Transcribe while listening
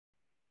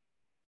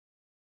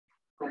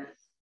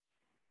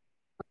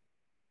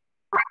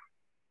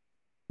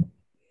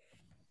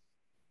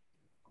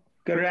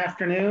Good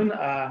afternoon.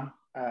 I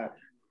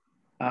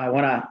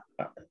want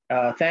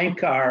to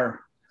thank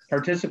our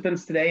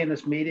participants today in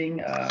this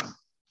meeting.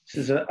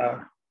 This is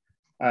one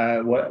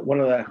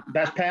of the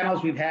best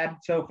panels we've had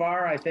so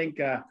far. I think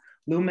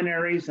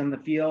luminaries in the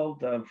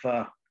field of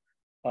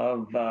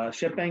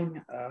shipping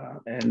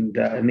and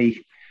the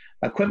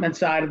equipment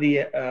side of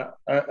the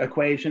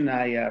equation.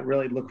 I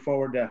really look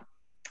forward to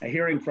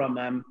hearing from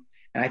them.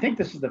 And I think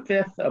this is the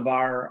fifth of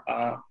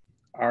our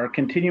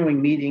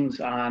continuing meetings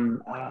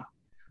on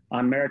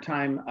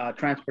maritime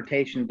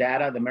transportation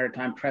data, the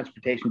Maritime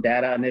Transportation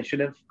Data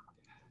Initiative.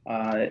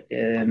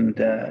 And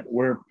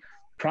we're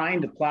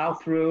trying to plow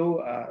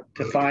through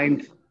to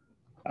find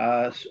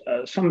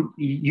some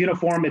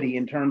uniformity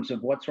in terms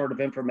of what sort of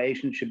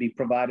information should be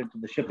provided to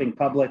the shipping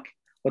public,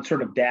 what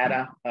sort of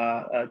data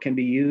can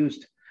be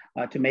used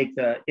to make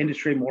the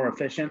industry more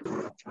efficient.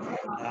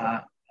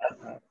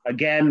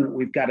 Again,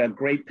 we've got a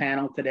great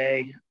panel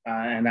today,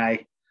 and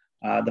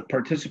the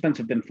participants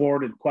have been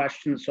forwarded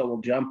questions, so we'll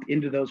jump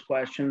into those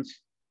questions.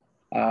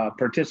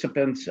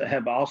 Participants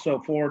have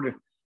also forwarded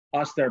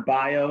us their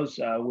bios,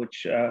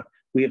 which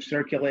we have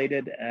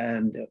circulated,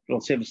 and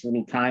it'll save us a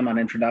little time on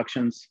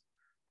introductions.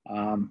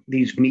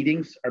 These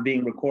meetings are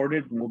being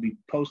recorded and will be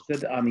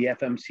posted on the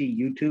FMC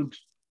YouTube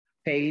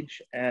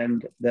page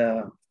and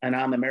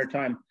on the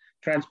Maritime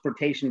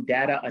Transportation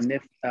Data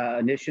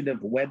Initiative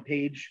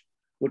webpage,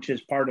 which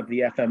is part of the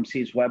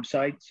FMC's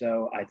website.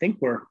 So I think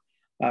we're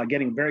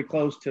getting very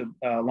close to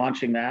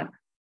launching that.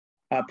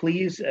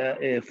 Please,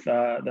 if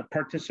the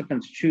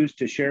participants choose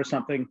to share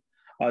something,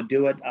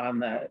 do it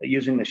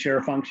using the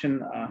share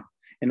function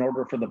in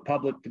order for the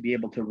public to be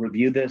able to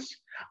review this.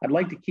 I'd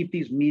like to keep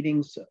these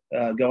meetings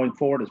going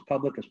forward as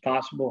public as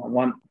possible. I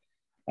want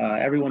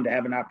everyone to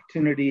have an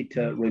opportunity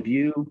to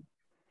review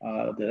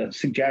the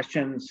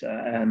suggestions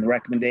and the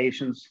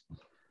recommendations.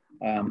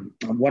 I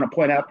want to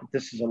point out that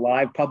this is a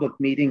live public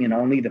meeting and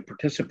only the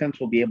participants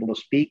will be able to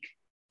speak.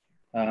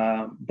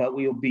 But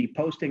we will be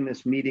posting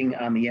this meeting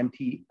on the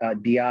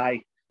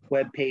MTDI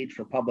webpage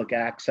for public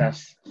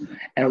access,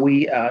 and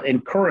we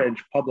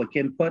encourage public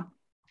input.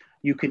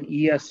 You can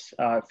us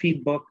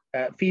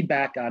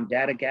feedback on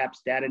data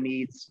gaps, data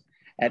needs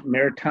at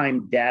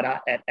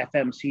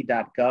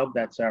maritimedata@fmc.gov.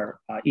 That's our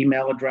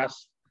email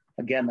address.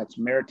 Again, that's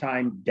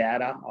maritime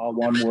data, all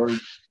one word,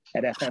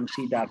 at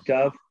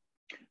fmc.gov.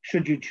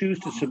 Should you choose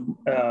to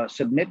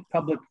submit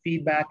public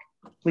feedback,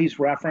 please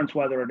reference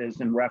whether it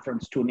is in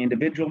reference to an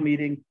individual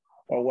meeting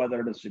or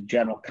whether it is a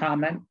general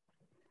comment.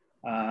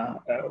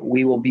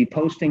 We will be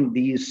posting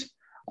these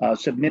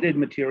submitted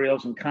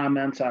materials and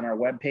comments on our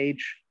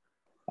webpage.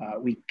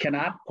 We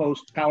cannot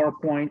post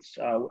PowerPoints,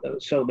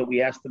 so that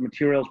we ask the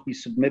materials be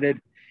submitted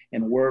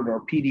in Word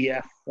or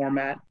PDF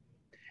format.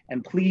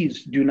 And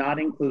please do not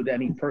include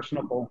any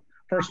personal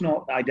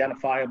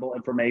identifiable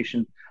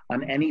information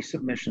on any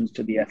submissions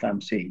to the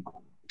FMC.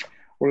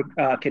 We're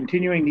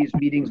continuing these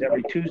meetings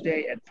every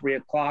Tuesday at 3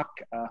 o'clock,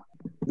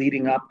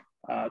 leading up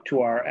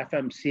to our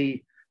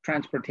FMC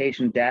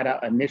Transportation Data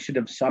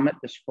Initiative Summit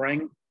this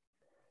spring.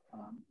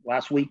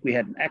 Last week, we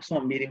had an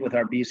excellent meeting with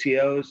our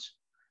BCOs.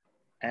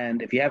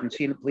 And if you haven't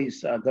seen it,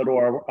 please go to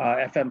our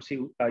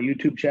FMC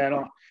YouTube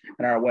channel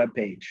and our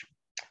webpage.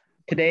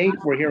 Today,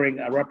 we're hearing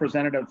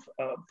representatives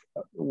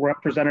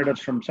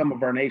from some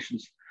of our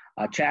nation's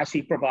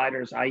chassis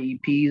providers,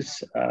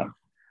 IEPs.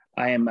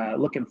 I am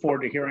looking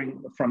forward to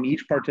hearing from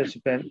each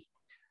participant.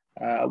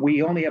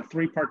 We only have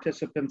 3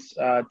 participants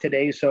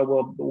today,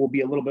 so we'll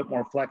be a little bit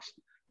more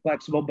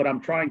flexible, but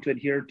I'm trying to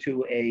adhere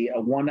to a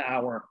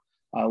 1-hour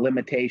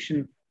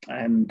limitation.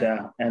 And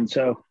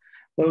so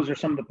those are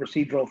some of the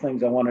procedural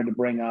things I wanted to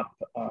bring up.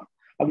 I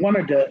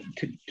wanted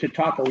to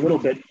talk a little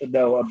bit,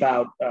 though,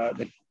 about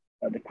the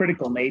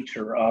critical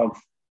nature of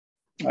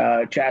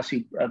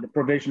chassis, the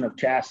provision of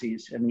chassis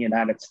in the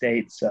United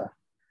States.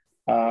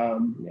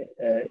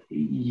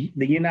 The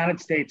United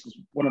States is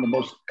one of the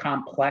most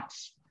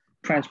complex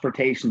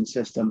transportation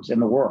systems in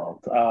the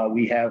world.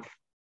 We have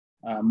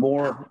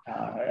more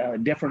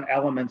different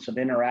elements of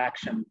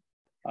interaction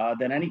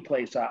than any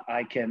place that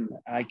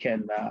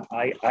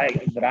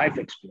I've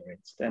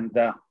experienced. And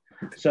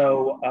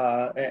so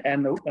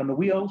the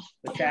wheels,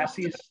 the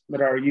chassis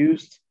that are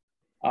used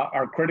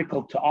are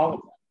critical to all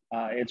of them.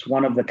 It's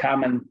one of the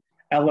common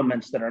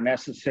elements that are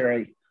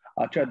necessary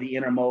to the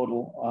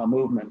intermodal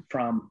movement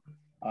from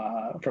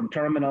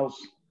terminals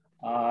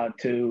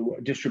to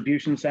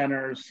distribution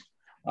centers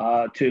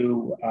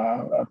to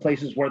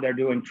places where they're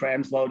doing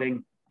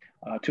transloading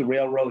to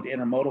railroad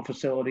intermodal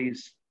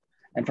facilities,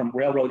 and from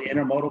railroad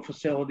intermodal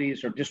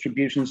facilities or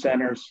distribution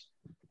centers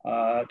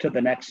to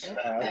the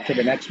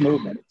next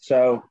movement.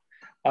 So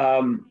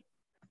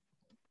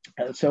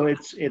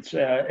it's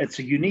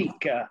a unique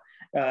to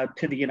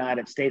the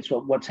United States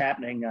what's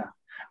happening.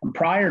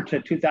 Prior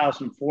to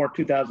 2004,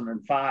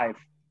 2005, it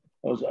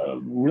was a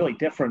really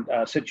different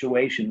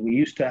situation. We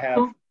used to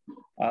have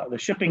the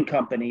shipping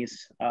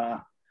companies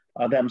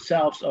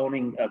themselves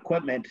owning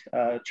equipment,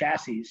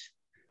 chassis.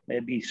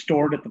 They'd be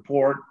stored at the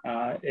port.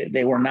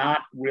 They were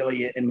not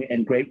really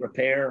in great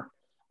repair.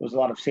 was a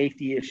lot of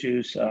safety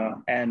issues,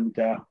 but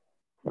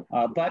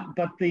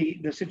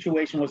the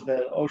situation was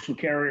the ocean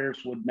carriers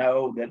would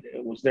know that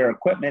it was their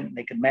equipment and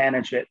they could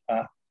manage it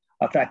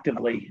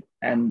effectively,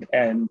 and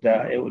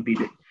it would be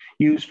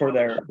used for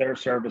their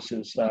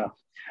services.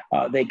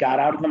 They got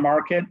out of the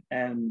market,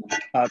 and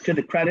to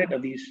the credit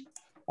of these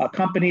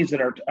companies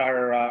that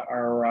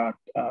are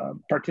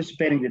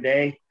participating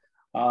today,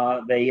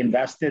 they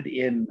invested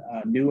in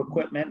new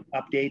equipment,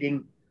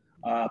 updating,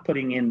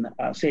 putting in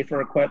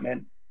safer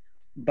equipment.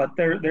 But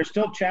there's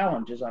still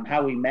challenges on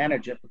how we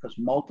manage it because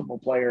multiple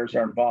players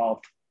are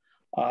involved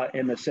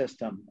in the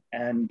system,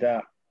 and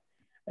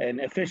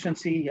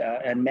efficiency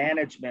and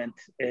management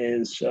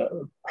is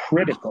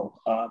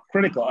critical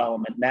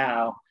element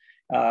now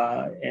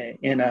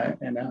in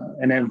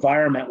an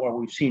environment where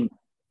we've seen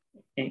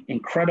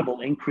incredible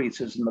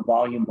increases in the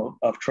volume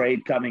of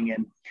trade coming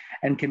in,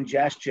 and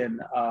congestion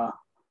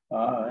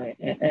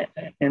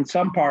in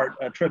some part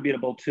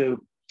attributable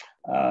to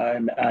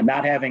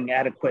not having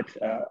adequate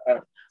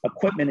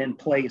equipment in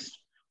place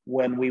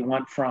when we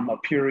went from a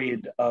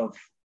period of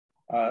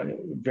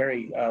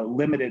very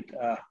limited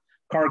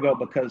cargo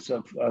because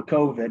of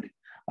COVID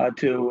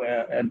to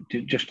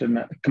just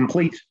a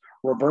complete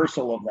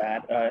reversal of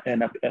that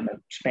in a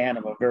span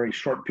of a very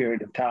short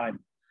period of time.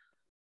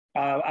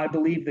 I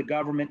believe the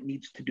government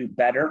needs to do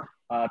better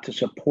to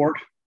support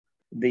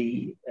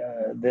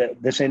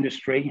this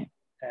industry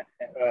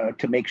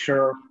to make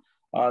sure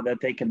that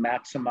they can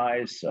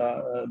maximize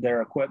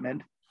their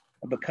equipment,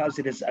 because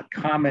it is a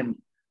common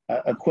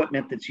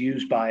equipment that's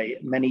used by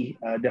many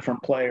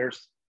different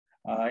players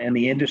in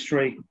the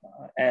industry,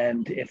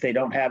 and if they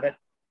don't have it,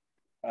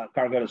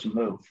 cargo doesn't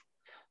move.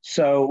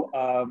 So,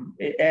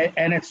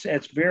 and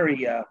it's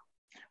very.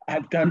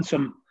 I've done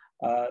some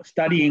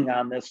studying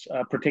on this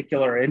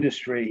particular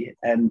industry,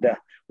 and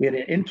we had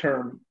an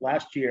intern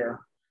last year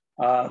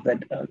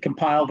that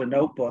compiled a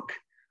notebook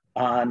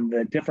on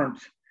the different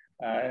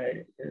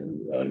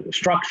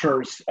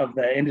structures of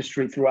the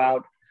industry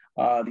throughout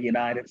the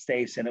United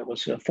States, and it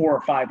was 4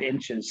 or 5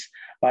 inches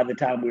by the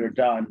time we were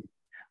done.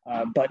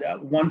 But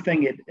one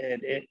thing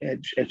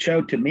it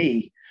showed to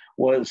me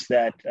was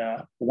that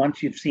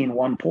once you've seen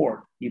one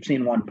port, you've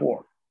seen one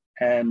port,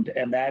 and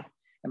that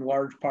in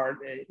large part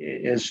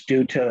is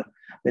due to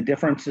the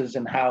differences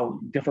in how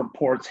different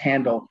ports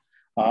handle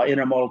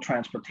intermodal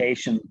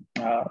transportation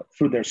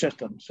through their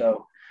system.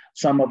 So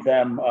some of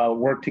them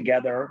work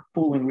together,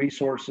 pooling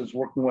resources,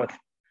 working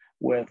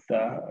with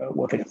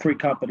the 3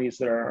 companies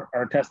that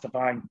are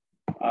testifying,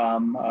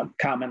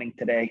 commenting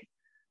today.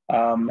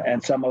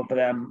 And some of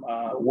them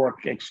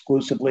work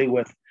exclusively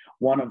with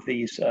one of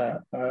these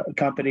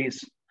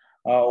companies,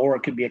 or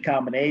it could be a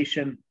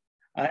combination.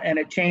 And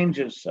it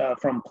changes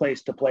from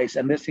place to place.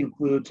 And this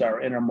includes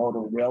our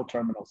intermodal rail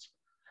terminals.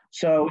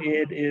 So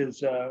it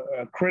is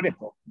a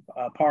critical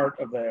part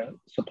of the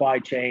supply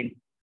chain.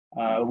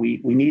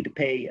 We need to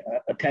pay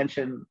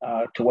attention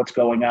to what's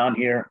going on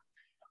here,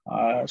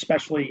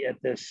 especially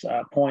at this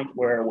point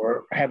where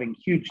we're having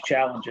huge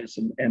challenges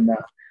in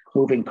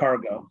moving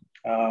cargo.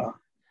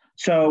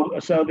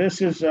 So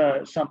this is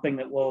something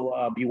that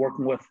we'll be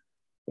working with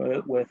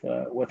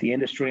the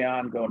industry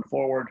on going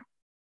forward,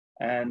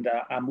 and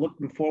I'm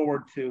looking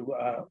forward to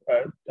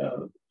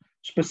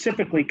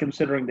specifically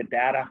considering the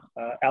data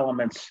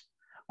elements.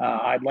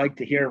 I'd like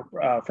to hear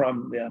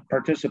from the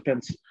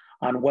participants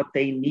on what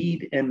they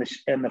need in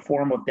the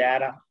form of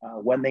data,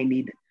 when they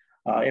need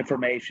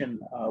information,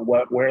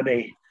 where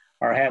they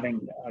are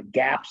having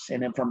gaps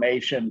in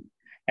information,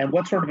 and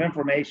what sort of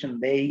information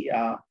they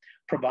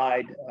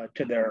provide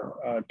to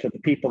the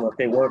people that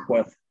they work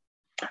with.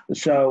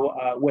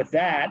 So with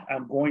that,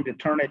 I'm going to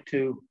turn it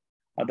to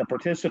the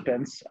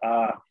participants.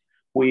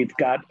 We've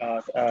got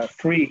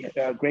 3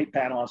 great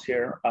panelists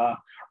here.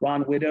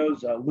 Ron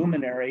Widows, a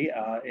luminary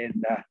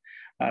in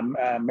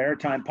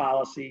maritime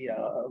policy,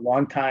 a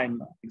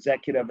longtime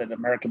executive at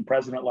American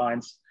President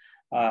Lines,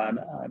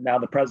 now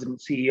the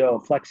president and CEO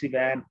of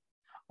Flexivan.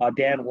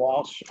 Dan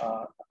Walsh,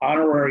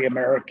 honorary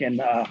American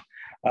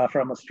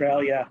from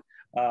Australia,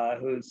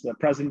 who's the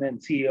president and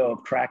CEO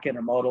of Track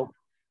Intermodal.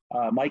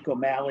 Mike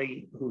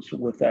O'Malley, who's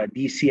with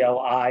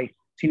DCLI,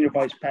 senior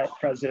vice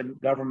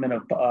president, government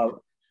of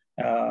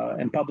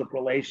and public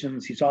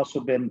relations. He's also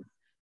been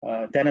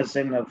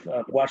denizen of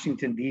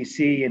Washington,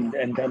 D.C.,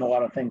 and done a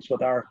lot of things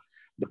with our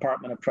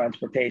Department of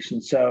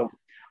Transportation. So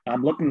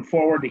I'm looking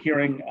forward to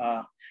hearing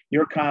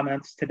your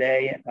comments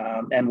today.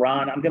 And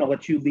Ron, I'm going to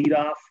let you lead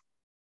off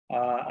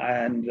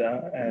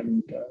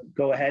and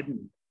go ahead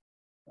and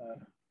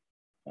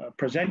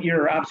present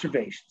your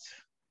observations.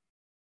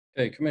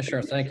 Okay,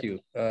 Commissioner, thank you.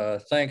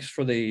 Thanks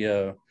for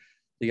the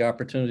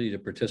opportunity to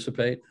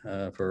participate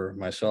for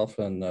myself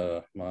and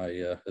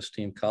my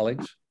esteemed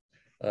colleagues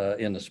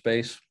in the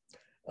space.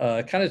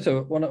 Kind of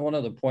to one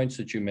of the points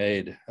that you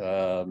made,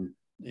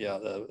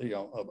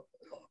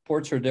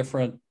 ports are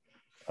different,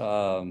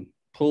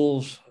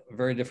 pools,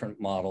 very different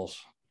models,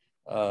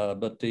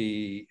 but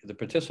the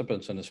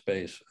participants in the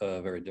space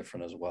very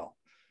different as well.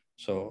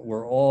 So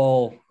we're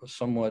all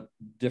somewhat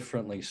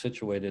differently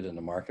situated in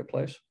the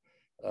marketplace.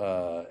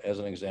 As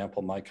an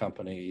example, my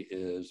company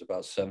is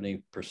about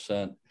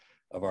 70%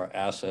 of our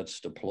assets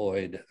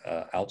deployed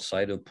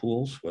outside of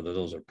pools, whether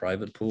those are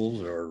private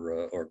pools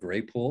or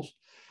gray pools.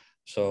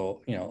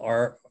 So, you know,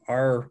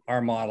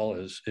 our model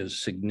is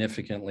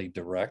significantly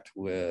direct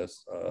with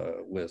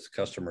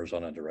customers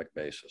on a direct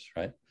basis,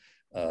 right?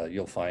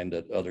 You'll find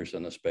that others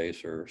in the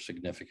space are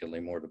significantly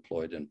more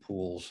deployed in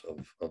pools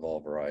of all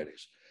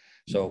varieties.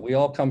 So we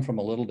all come from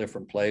a little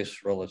different place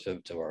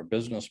relative to our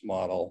business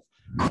model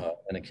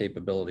and the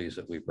capabilities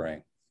that we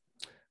bring.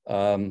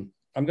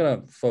 I'm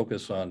going to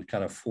focus on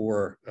kind of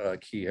four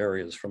key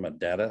areas from a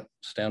data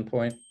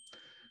standpoint.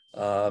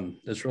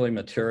 It's really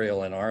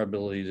material in our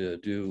ability to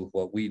do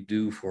what we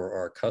do for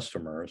our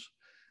customers.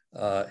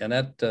 And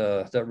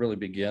that really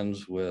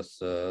begins with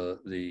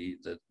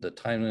the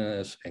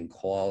timeliness and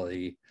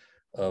quality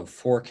of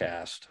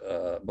forecast,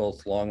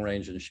 both long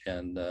range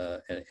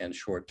and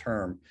short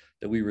term,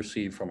 that we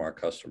receive from our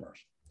customers.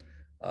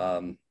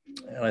 And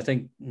I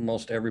think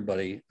most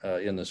everybody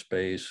in the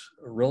space,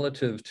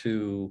 relative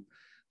to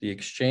the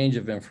exchange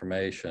of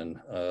information,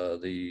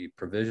 the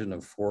provision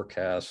of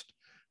forecast,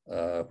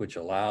 which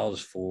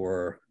allows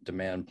for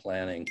demand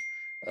planning,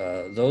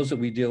 those that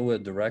we deal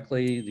with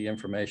directly, the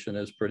information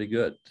is pretty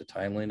good. The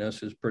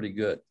timeliness is pretty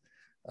good.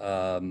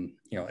 You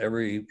know,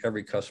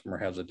 every customer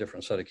has a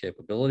different set of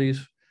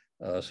capabilities,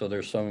 so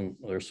there's some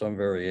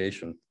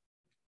variation.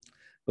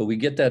 But we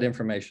get that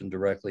information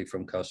directly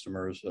from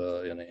customers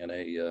in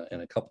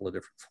a couple of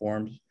different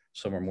forms.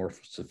 Some are more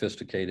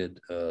sophisticated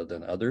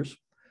than others.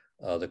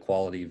 The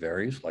quality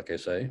varies, like I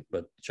say,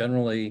 but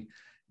generally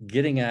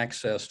getting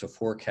access to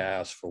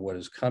forecasts for what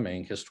is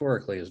coming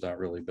historically has not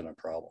really been a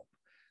problem.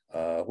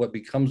 What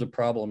becomes a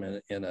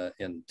problem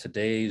in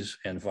today's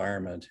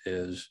environment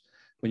is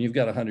when you've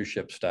got 100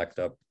 ships stacked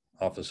up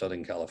off of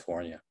Southern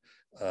California,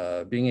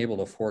 being able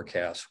to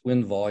forecast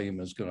when volume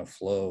is going to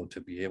flow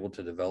to be able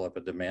to develop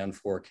a demand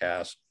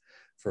forecast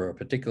for a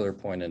particular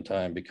point in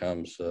time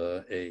becomes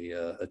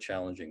a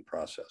challenging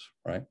process,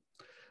 right?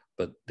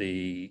 But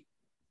the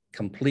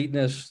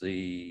completeness,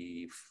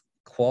 the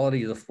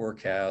quality of the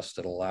forecast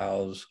that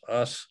allows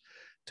us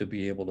to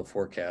be able to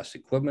forecast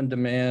equipment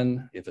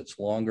demand, if it's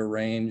longer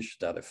range,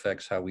 that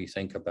affects how we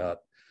think about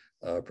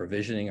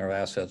provisioning our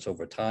assets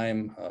over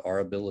time, our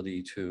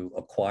ability to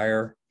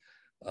acquire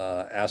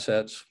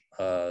assets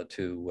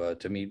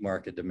to meet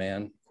market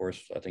demand. Of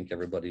course, I think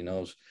everybody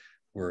knows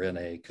we're in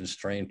a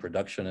constrained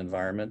production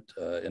environment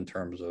in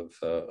terms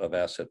of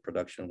asset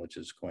production, which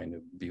is going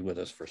to be with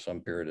us for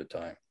some period of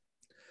time.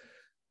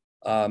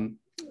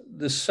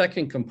 The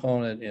second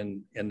component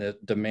in the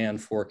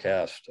demand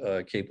forecast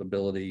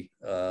capability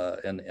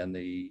and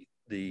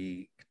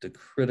the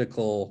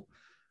critical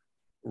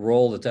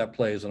role that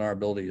plays in our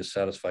ability to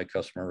satisfy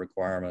customer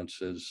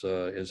requirements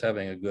is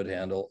having a good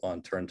handle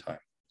on turn time.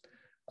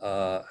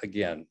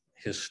 Again,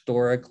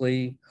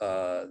 historically,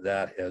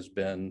 that has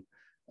been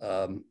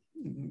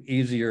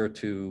easier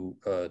to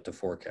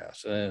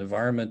forecast. In an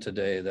environment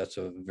today, that's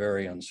a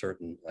very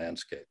uncertain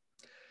landscape.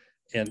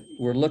 And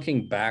we're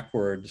looking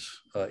backwards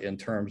in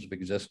terms of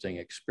existing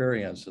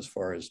experience as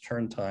far as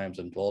turn times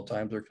and dwell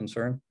times are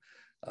concerned.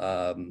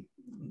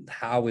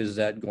 How is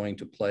that going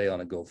to play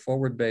on a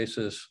go-forward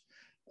basis?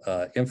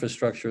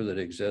 Infrastructure that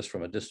exists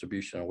from a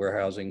distribution and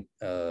warehousing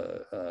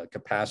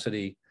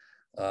capacity,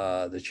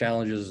 the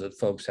challenges that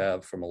folks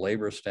have from a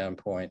labor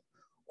standpoint,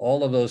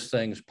 all of those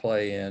things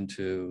play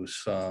into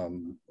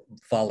some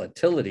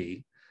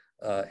volatility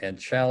and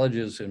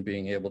challenges in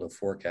being able to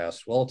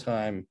forecast dwell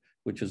time,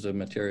 which is a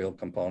material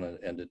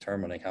component in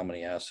determining how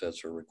many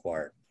assets are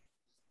required.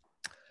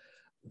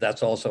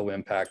 That's also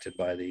impacted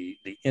by the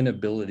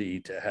inability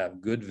to have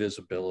good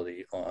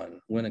visibility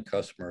on when a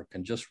customer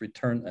can just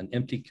return an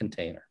empty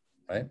container,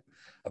 right?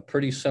 A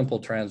pretty simple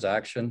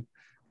transaction,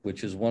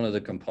 which is one of the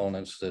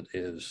components that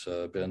has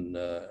been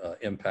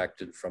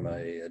impacted from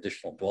an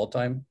additional dwell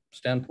time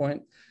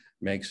standpoint,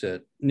 makes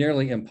it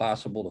nearly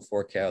impossible to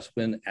forecast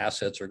when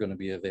assets are going to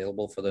be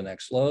available for the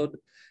next load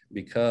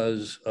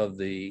because of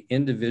the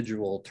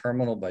individual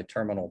terminal by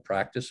terminal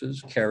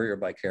practices, carrier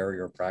by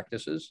carrier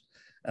practices,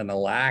 and the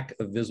lack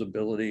of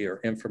visibility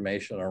or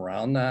information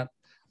around that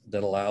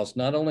allows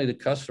not only the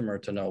customer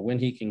to know when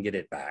he can get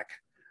it back,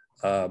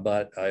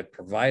 but a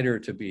provider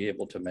to be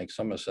able to make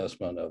some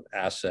assessment of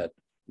asset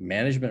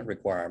management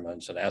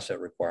requirements and asset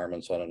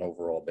requirements on an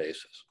overall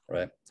basis,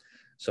 right?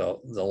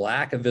 So the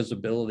lack of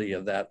visibility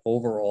of that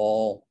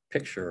overall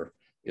picture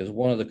is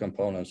one of the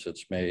components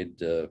that's made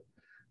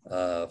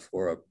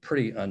for a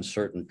pretty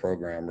uncertain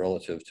program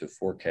relative to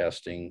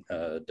forecasting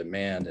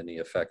demand and the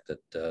effect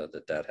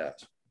that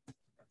has.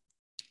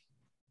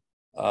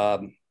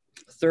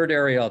 Third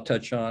area I'll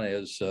touch on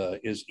is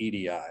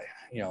EDI.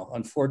 You know,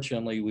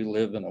 unfortunately, we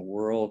live in a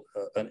world,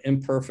 an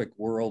imperfect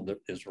world that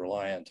is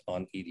reliant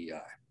on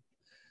EDI.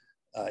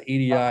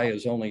 EDI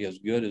is only as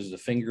good as the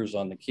fingers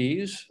on the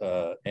keys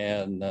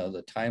and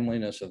the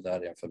timeliness of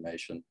that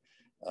information.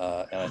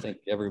 And I think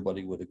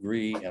everybody would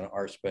agree in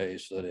our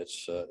space that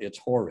it's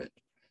horrid.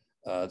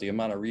 the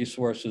amount of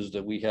resources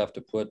that we have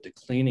to put to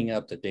cleaning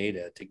up the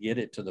data to get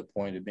it to the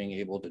point of being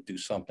able to do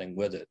something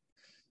with it,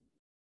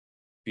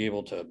 be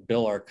able to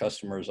bill our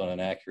customers on an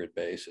accurate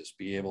basis,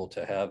 be able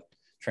to have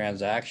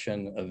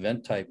transaction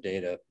event type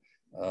data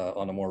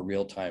on a more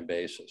real-time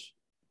basis.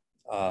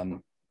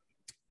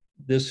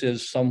 This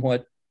is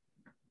somewhat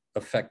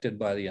affected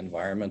by the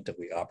environment that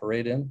we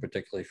operate in,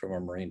 particularly from a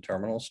marine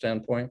terminal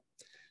standpoint.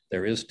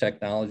 There is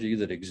technology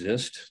that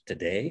exists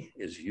today,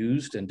 is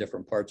used in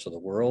different parts of the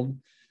world,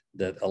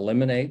 that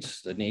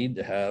eliminates the need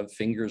to have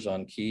fingers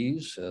on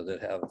keys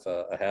that have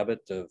a habit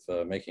of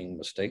making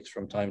mistakes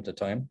from time to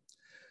time.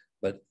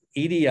 But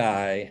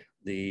EDI,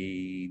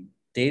 the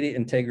data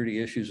integrity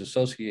issues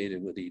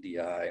associated with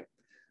EDI,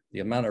 the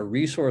amount of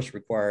resource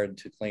required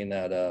to clean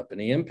that up, and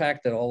the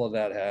impact that all of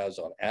that has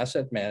on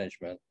asset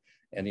management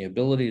and the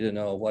ability to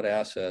know what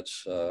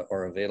assets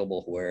are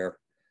available where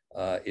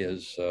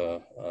is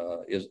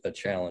a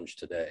challenge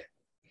today.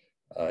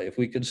 If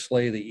we could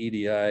slay the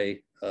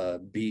EDI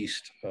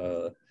beast,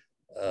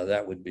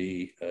 that would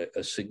be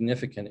a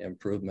significant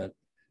improvement.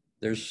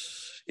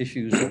 There's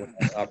issues around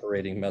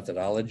operating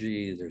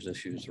methodology. There's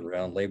issues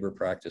around labor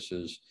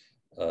practices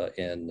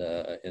in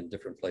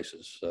different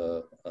places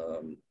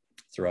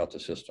throughout the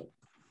system.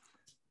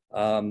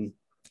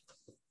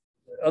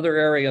 Other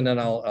area, and then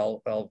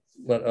I'll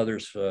let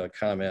others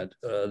comment.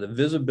 The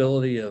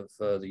visibility of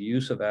the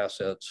use of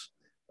assets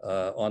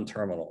on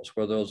terminals,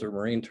 whether those are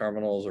marine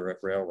terminals or at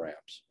rail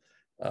ramps.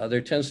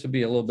 There tends to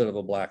be a little bit of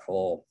a black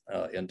hole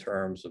in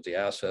terms of the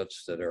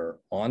assets that are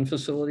on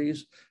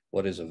facilities,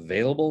 what is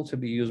available to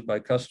be used by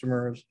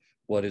customers,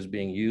 what is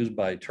being used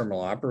by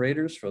terminal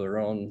operators for their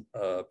own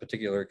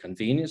particular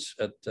convenience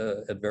at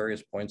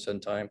various points in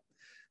time.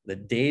 The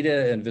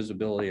data and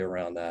visibility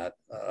around that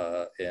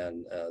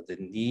and the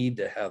need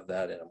to have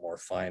that in a more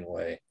fine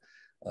way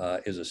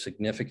is a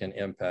significant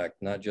impact,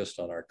 not just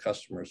on our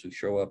customers who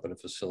show up at a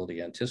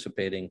facility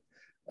anticipating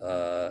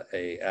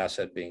a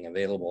asset being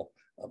available,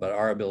 but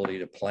our ability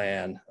to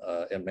plan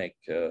and make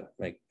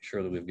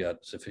sure that we've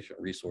got sufficient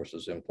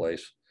resources in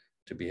place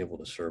to be able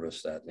to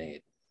service that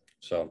need.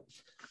 So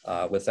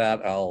with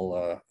that,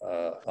 I'll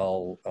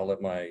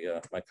let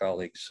my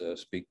colleagues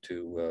speak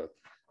to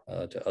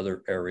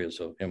other areas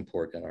of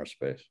import in our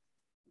space.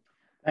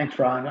 Thanks,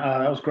 Ron.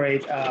 That was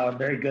great.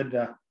 Very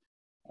good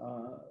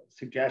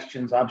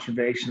suggestions,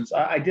 observations.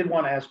 I did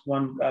want to ask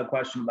one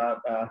question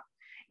about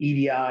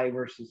EDI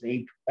versus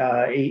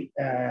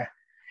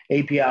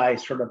API,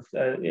 sort of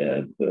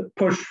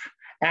push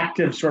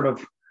active sort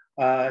of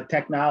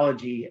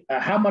technology.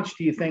 How much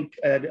do you think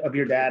of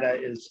your data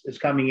is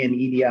coming in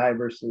EDI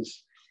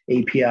versus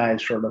API?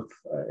 Sort of,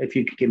 if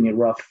you could give me a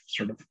rough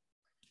sort of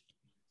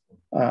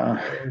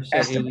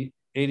estimate.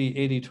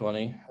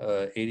 80-20,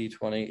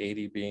 80-20,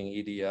 80 being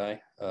EDI.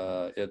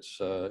 It's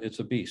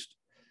a beast.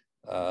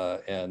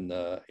 And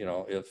you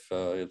know, if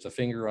the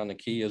finger on the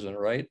key isn't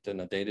right, then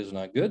the data is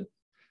not good.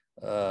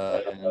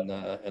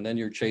 And then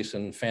you're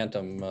chasing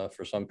phantom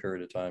for some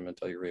period of time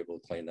until you're able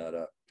to clean that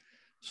up.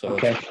 So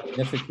okay. It's a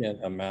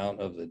significant amount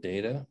of the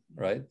data,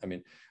 right? I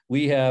mean,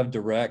 we have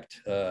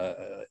direct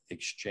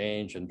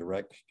exchange and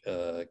direct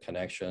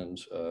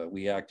connections.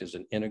 We act as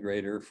an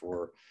integrator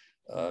for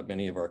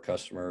many of our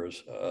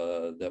customers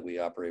that we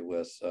operate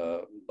with,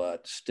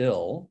 but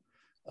still,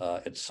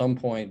 at some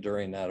point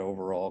during that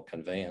overall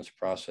conveyance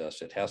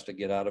process, it has to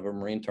get out of a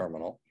marine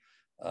terminal,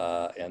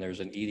 and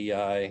there's an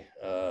EDI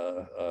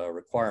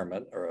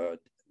requirement or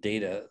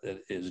data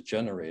that is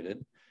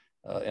generated,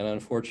 and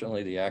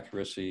unfortunately, the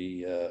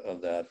accuracy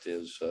of that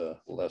is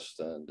less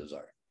than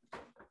desired.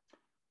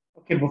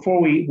 Okay, before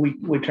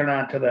we turn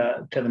on to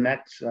the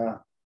next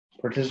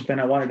participant,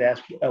 I wanted to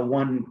ask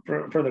one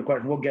further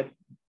question. We'll get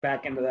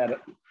back into that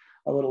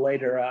a little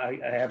later. I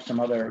have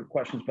some other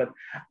questions, but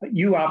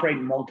you operate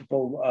in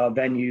multiple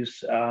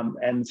venues,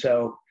 and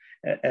so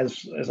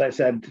as I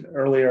said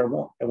earlier,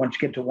 once you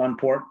get to one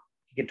port,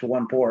 you get to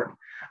one port.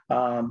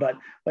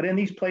 But in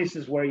these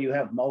places where you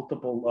have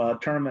multiple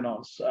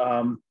terminals,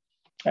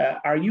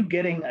 are you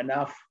getting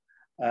enough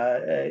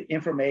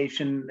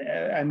information?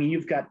 I mean,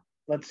 you've got,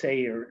 let's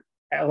say you're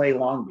LA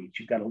Long Beach,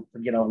 you've got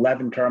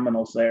 11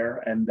 terminals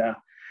there, and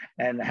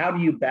how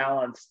do you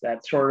balance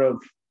that sort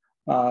of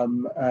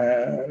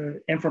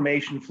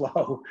information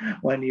flow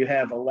when you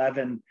have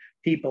 11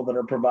 people that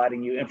are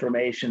providing you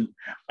information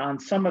on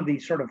some of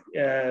these sort of,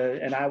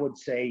 and I would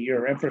say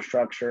your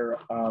infrastructure,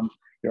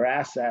 your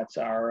assets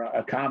are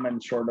a common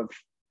sort of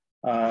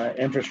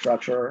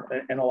infrastructure.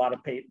 In a lot of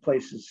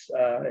places,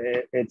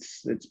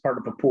 it's part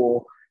of a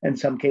pool. In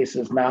some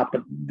cases not,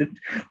 but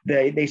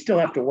they still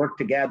have to work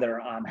together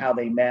on how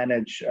they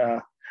manage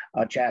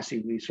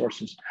chassis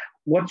resources.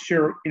 What's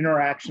your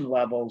interaction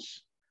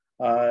levels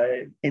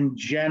in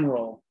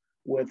general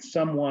with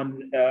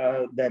someone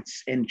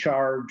that's in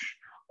charge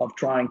of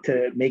trying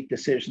to make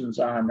decisions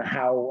on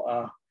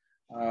how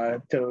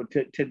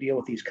to deal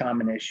with these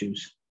common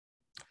issues?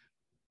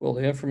 Well,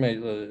 the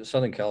information,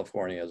 Southern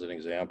California as an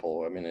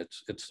example, I mean,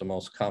 it's the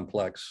most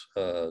complex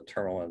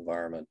terminal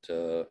environment,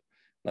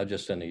 not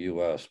just in the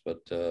U.S., but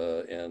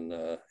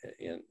in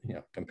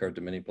compared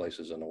to many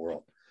places in the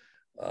world.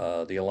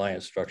 The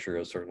alliance structure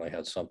has certainly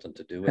had something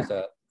to do with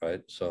that,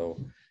 right? So,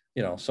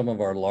 you know, some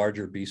of our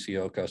larger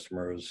BCO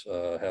customers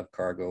have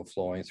cargo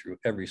flowing through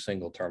every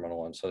single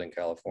terminal in Southern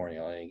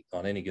California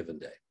on any given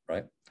day,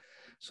 right?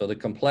 So the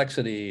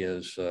complexity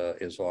is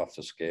off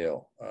the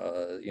scale.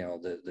 You know,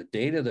 the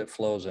data that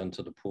flows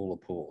into the pool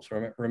of pools.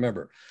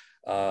 Remember,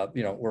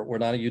 you know, we're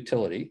not a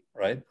utility,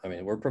 right? I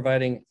mean,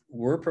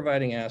 we're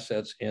providing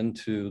assets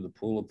into the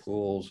pool of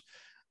pools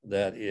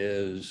that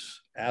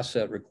is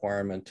asset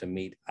requirement to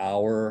meet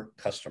our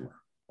customer,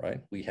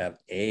 right? We have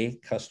a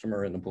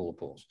customer in the pool of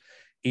pools.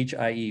 Each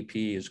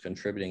IEP is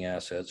contributing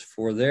assets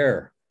for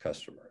their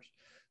customers.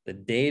 The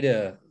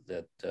data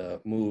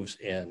that moves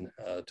in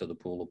to the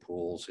pool of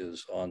pools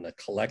is on the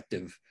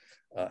collective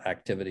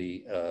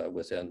activity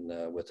within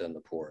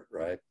the port,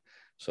 right?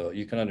 So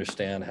you can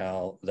understand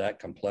how that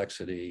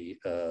complexity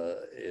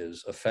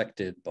is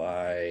affected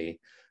by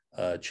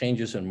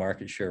changes in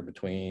market share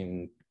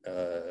between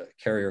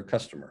carrier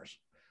customers.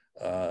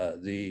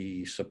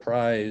 The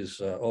surprise,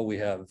 oh, we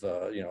have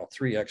you know,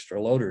 3 extra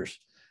loaders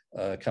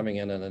coming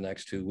in the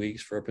next 2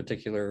 weeks for a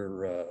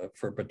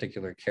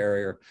particular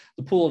carrier.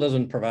 The pool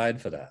doesn't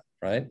provide for that,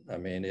 right? I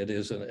mean, it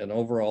is an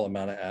overall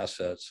amount of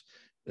assets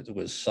that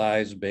was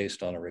sized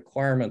based on a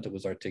requirement that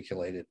was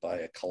articulated by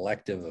a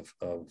collective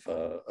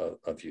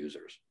of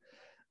users.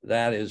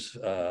 That is,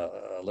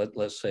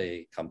 let's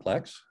say,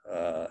 complex,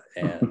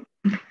 and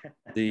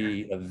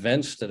the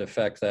events that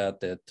affect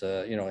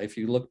that you know, if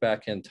you look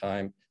back in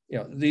time, you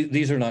know,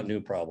 these are not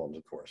new problems,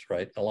 of course,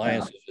 right?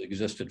 Alliances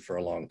existed for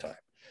a long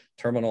time.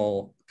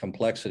 Terminal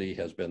complexity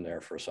has been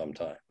there for some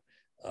time.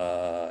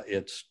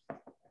 It's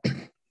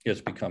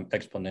become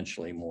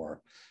exponentially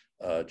more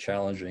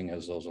challenging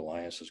as those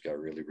alliances got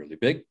really, really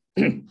big,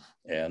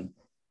 and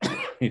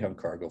you have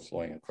cargo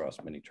flowing across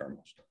many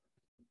terminals.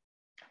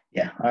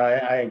 Yeah,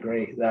 I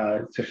agree.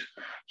 It's a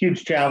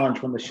huge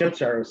challenge when the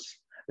ships are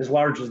as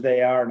large as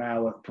they are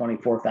now, with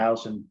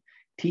 24,000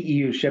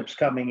 TEU ships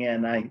coming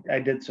in. I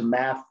did some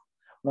math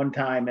one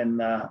time,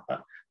 and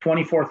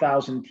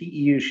 24,000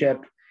 TEU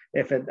ship,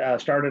 if it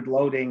started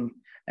loading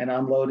and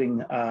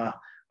unloading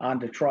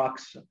onto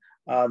trucks,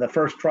 the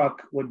first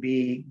truck would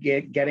be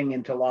getting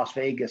into Las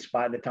Vegas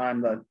by the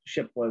time the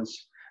ship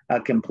was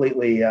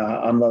completely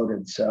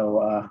unloaded.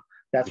 So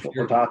that's what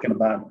we're talking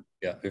about.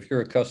 Yeah, if you're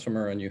a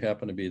customer and you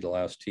happen to be the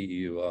last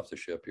TEU off the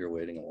ship, you're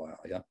waiting a while,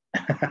 yeah.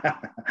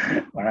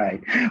 All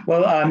right.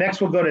 Well,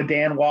 next we'll go to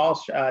Dan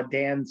Walsh.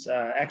 Dan's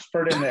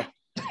expert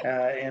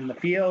in the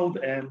field,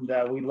 and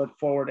we look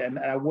forward. And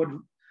I would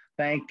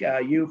thank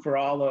you for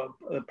all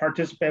the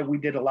participate. We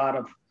did a lot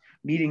of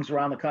meetings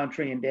around the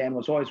country, and Dan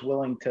was always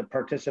willing to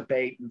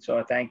participate, and so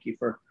I thank you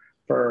for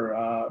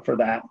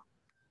that.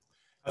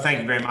 Thank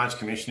you very much,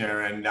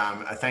 Commissioner, and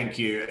I thank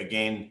you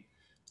again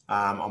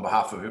on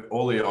behalf of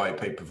all the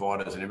IEP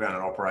providers and everyone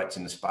that operates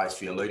in the space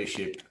for your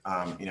leadership,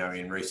 you know,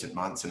 in recent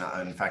months and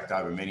in fact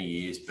over many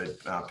years, but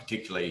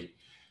particularly,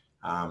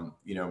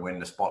 you know, when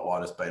the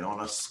spotlight has been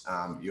on us,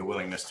 your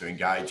willingness to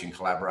engage and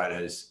collaborate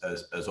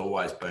has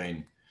always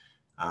been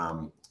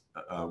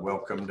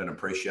welcomed and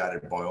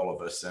appreciated by all of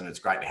us, and it's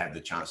great to have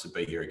the chance to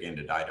be here again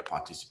today to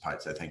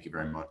participate, so thank you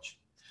very much.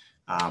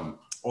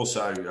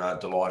 Also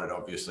delighted,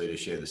 obviously, to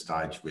share the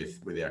stage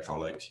with our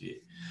colleagues here.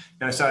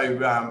 You know, so,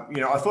 you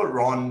know, I thought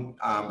Ron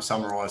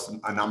summarised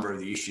a number of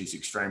the issues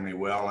extremely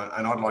well,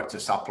 and I'd like to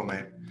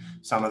supplement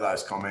some of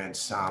those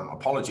comments.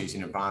 Apologies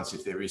in advance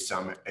if there is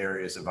some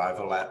areas of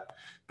overlap,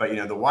 but, you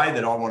know, the way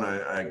that I want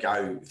to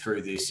go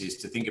through this is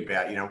to think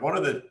about, you know, what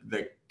are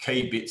the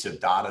key bits of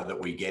data that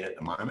we get at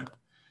the moment,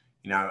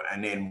 you know,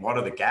 and then what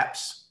are the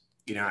gaps,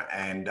 you know,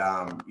 and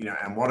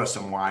what are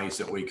some ways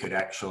that we could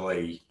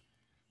actually,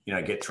 you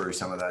know, get through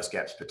some of those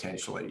gaps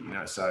potentially, you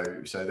know, so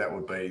that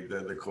would be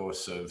the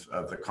course of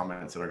the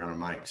comments that I'm going to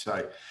make.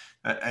 So,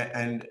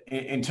 and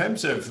in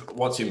terms of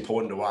what's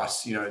important to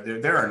us, you know,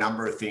 there are a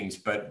number of things,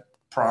 but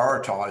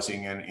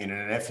prioritising and in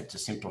an effort to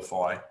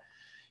simplify,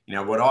 you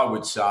know, what I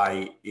would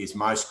say is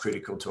most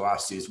critical to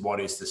us is what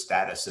is the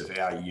status of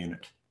our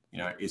unit? You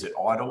know, is it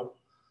idle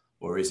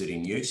or is it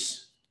in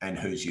use, and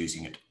who's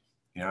using it?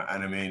 You know,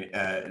 and I mean,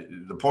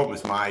 the point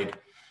was made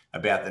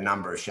about the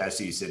number of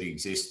chassis that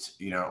exist,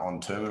 you know, on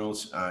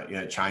terminals, you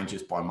know,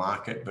 changes by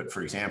market. But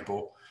for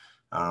example,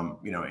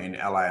 you know, in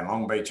LA and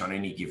Long Beach on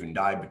any given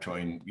day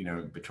between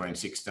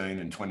 16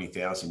 and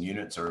 20,000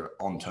 units are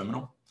on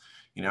terminal,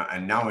 you know,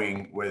 and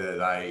knowing whether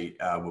they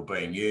were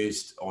being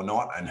used or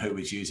not and who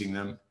was using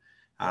them,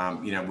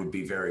 you know, would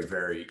be very,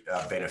 very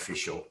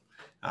beneficial.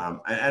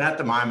 And at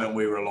the moment,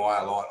 we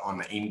rely a lot on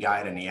the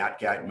in-gate and the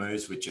out-gate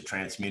moves, which are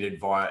transmitted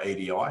via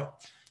EDI.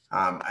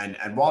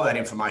 And while that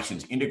information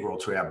is integral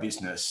to our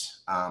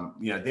business,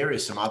 you know, there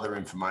is some other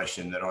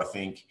information that I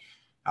think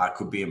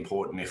could be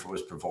important if it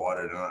was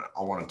provided, and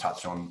I want to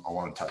touch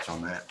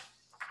on that.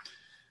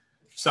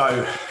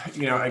 So,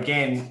 you know,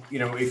 again, you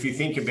know, if you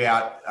think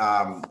about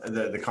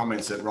the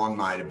comments that Ron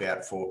made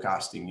about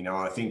forecasting, you know,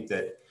 I think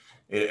that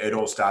it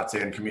all starts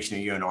there. And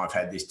Commissioner, you and I have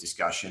had this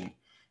discussion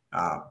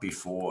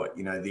before.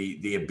 You know,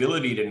 the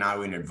ability to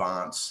know in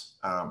advance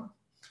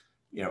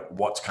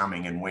what's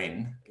coming and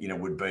when,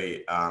 would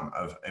be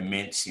of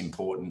immense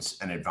importance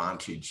and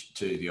advantage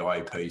to the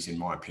IEPs, in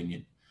my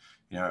opinion.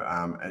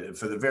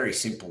 For the very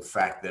simple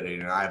fact that it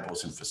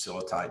enables and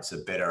facilitates a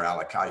better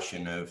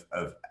allocation of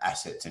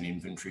assets and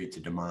inventory to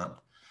demand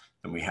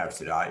than we have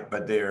today.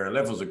 But there are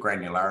levels of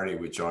granularity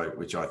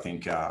which I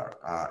think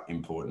are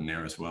important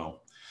there as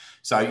well.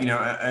 So,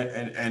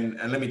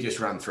 and let me just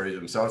run through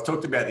them. So I've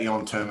talked about the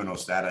on-terminal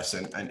status,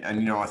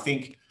 and I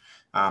think,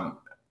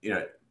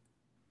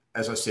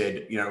 as I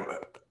said,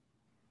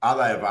 are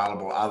they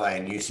available? Are they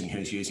in use, and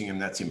who's using them?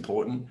 That's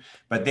important.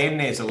 But then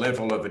there's a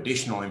level of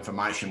additional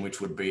information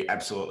which would be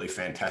absolutely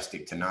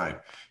fantastic to know.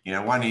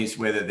 One is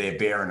whether they're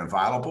bare and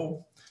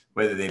available,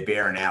 whether they're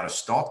bare and out of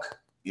stock,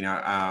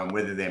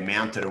 whether they're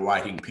mounted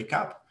awaiting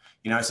pickup.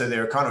 So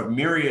there are kind of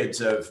myriads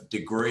of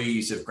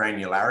degrees of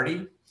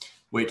granularity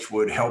which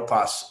would help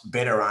us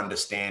better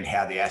understand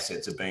how the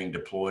assets are being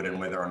deployed and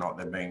whether or not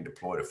they're being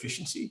deployed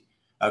efficiently,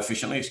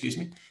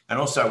 and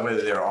also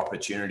whether there are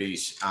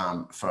opportunities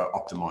for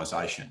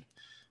optimization.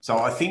 So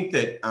I think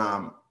that,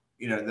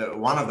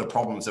 one of the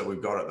problems that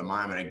we've got at the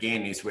moment,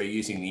 again, is we're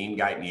using the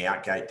in-gate and the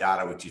out-gate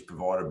data, which is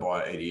provided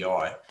by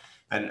EDI.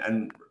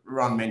 And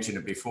Ron mentioned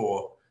it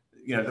before,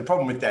 the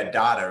problem with that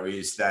data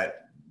is that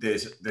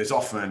there's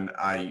often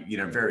a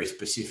very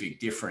specific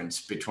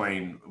difference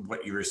between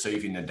what you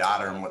receive in the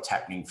data and what's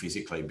happening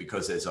physically,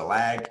 because there's a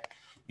lag.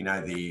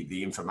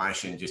 The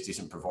information just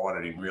isn't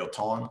provided in real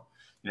time.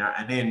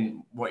 And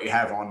then what you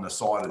have on the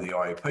side of the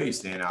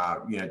IEPs then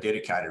are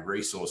dedicated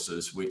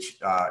resources which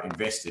are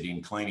invested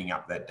in cleaning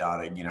up that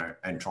data,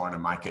 and trying to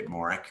make it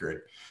more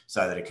accurate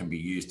so that it can be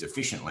used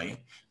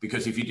efficiently.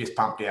 Because if you just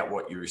pumped out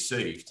what you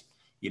received,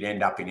 you'd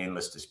end up in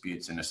endless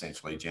disputes and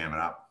essentially jam it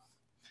up.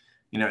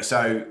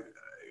 So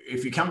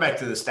if you come back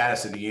to the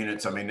status of the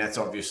units, I mean, that's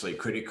obviously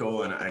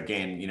critical. And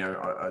again,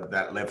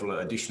 that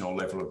additional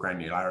level of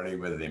granularity,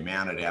 whether they're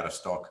mounted, out of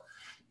stock,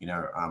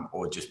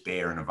 or just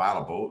bare and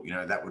available,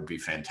 that would be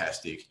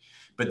fantastic.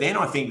 But then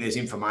I think there's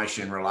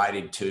information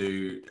related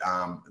to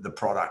the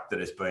product that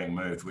is being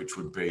moved, which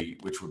would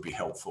be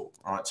helpful.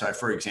 All right. So,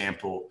 for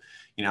example,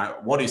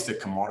 what is the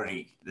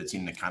commodity that's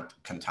in the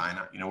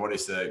container? What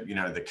is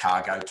the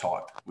cargo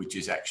type, which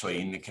is actually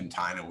in the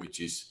container,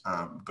 which is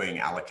being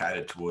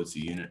allocated towards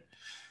the unit?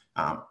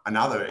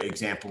 Another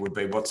example would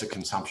be, what's the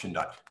consumption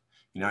date?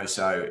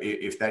 So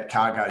if that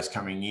cargo is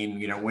coming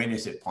in, when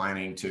is it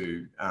planning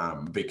to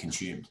be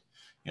consumed?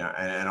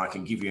 And I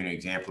can give you an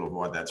example of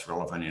why that's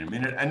relevant in a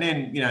minute. And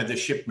then, the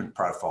shipment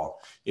profile.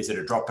 Is it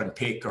a drop and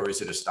pick, or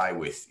is it a stay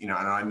with? And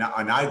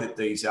I know that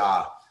these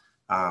are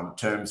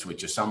terms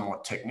which are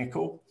somewhat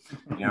technical,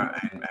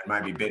 and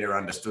maybe better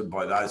understood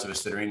by those of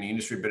us that are in the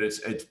industry, but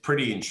it's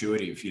pretty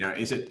intuitive.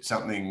 Is it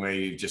something where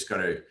you've just got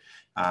to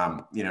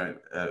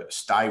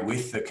stay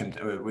with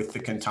the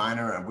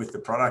container and with the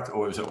product,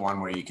 or is it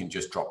one where you can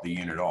just drop the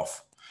unit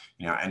off,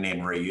 and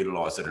then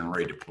reutilize it and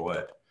redeploy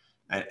it?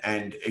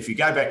 And if you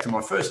go back to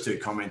my first two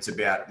comments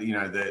about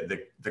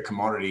the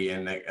commodity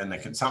and the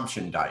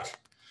consumption date,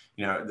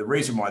 the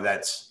reason why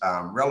that's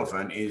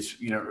relevant is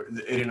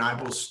it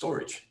enables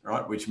storage,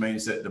 right? Which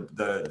means that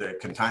the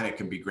container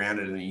can be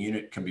grounded and the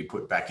unit can be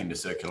put back into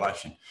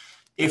circulation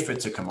if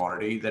it's a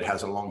commodity that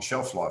has a long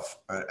shelf life.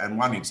 And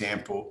one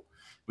example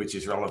which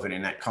is relevant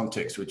in that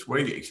context, which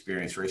we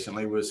experienced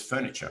recently, was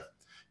furniture.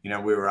 We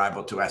were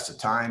able to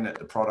ascertain that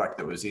the product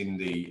that was in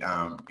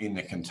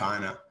the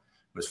container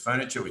was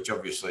furniture, which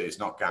obviously is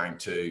not going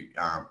to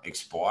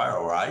expire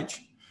or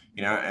age.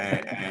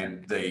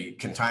 And the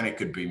container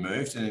could be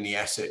moved, and then the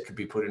asset could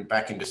be put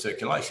back into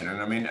circulation.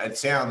 And I mean, it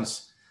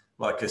sounds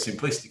like a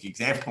simplistic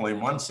example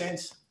in one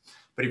sense,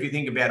 but if you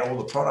think about all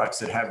the products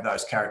that have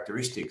those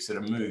characteristics that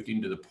are moved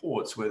into the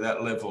ports where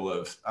that level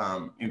of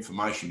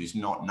information is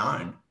not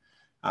known,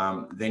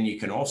 then you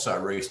can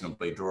also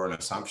reasonably draw an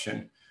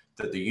assumption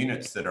that the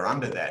units that are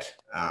under that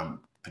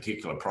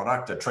particular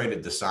product are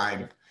treated the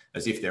same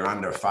as if they're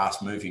under a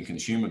fast-moving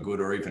consumer good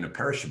or even a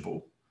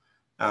perishable,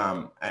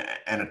 and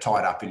are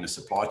tied up in the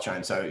supply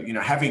chain. So,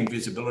 having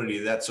visibility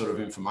of that sort of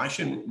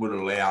information would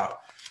allow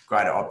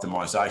greater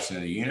optimization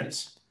of the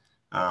units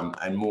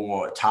and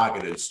more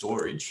targeted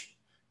storage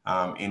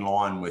in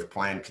line with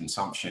planned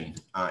consumption,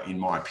 in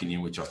my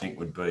opinion, which I think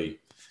would be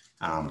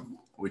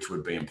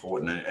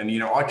important.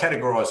 And I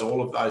categorize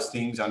all of those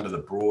things under the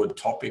broad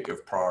topic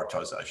of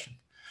prioritization.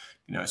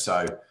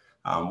 So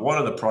what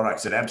are the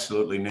products that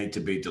absolutely need to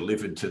be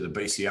delivered to the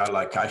BCO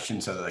location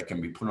so that they can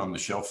be put on the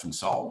shelf and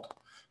sold?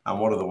 And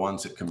what are the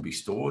ones that can be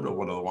stored, or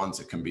what are the ones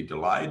that can be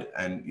delayed?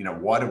 And,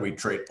 why do we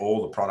treat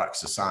all the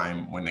products the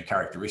same when the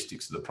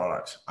characteristics of the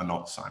products are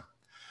not the same?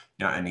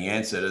 And the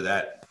answer to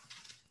that,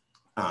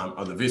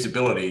 or the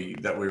visibility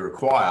that we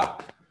require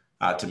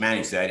to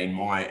manage that, in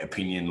my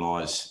opinion,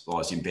 lies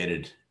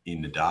embedded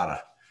in the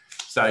data.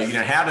 So,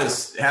 how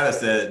does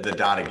the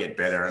data get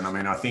better? And I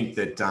mean, I think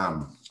that,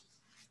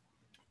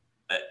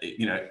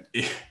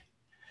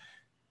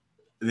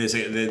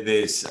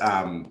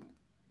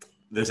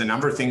 there's a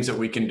number of things that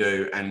we can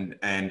do, and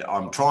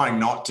I'm trying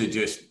not to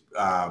just,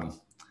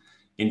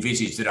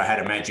 envisaged that I had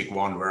a magic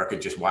wand where I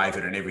could just wave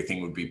it and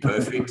everything would be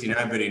perfect,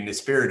 but in the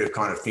spirit of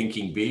kind of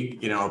thinking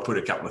big, I'll put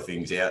a couple of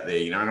things out there,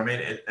 you know what I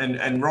mean?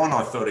 And Ron,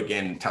 I thought,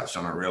 again, touched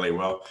on it really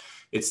well.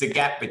 It's the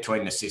gap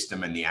between the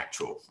system and the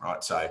actual,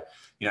 right? So,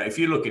 if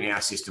you look in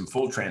our system,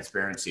 full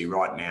transparency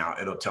right now,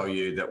 it'll tell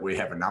you that we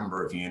have a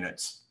number of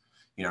units,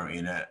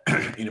 in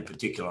a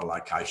particular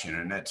location,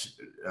 and that's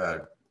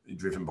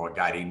driven by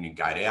gate in and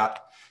gate out.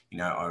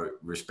 I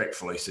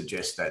respectfully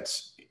suggest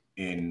that's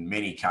in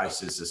many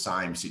cases the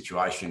same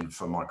situation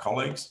for my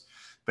colleagues.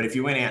 But if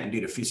you went out and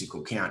did a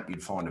physical count,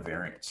 you'd find a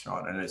variance,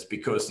 right? And it's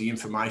because the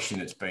information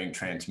that's being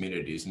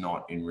transmitted is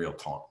not in real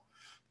time.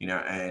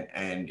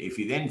 And if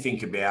you then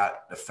think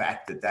about the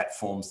fact that that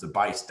forms the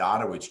base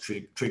data, which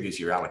triggers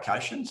your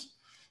allocations,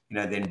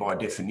 then by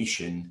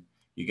definition,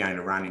 you're going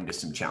to run into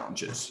some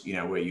challenges,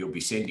 where you'll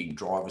be sending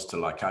drivers to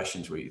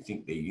locations where you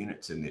think there are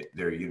units and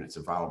there are units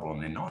available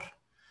and they're not,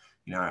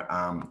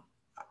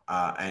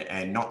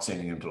 and not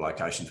sending them to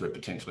locations where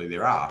potentially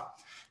there are.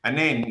 And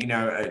then,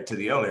 to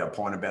the earlier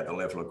point about the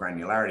level of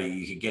granularity,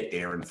 you could get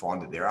there and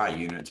find that there are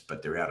units,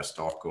 but they're out of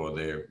stock, or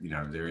they're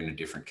in a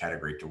different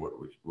category to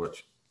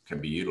what can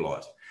be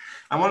utilised.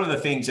 And one of the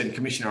things, and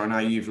Commissioner, I know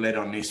you've led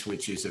on this,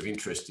 which is of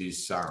interest,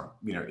 is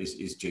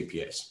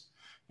GPS.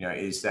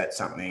 Is that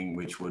something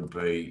which would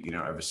be,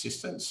 of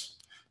assistance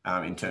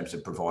in terms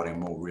of providing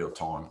more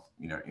real-time,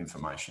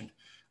 information?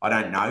 I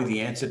don't know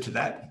the answer to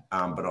that,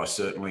 but I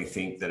certainly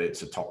think that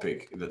it's a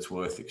topic that's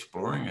worth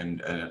exploring.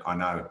 And I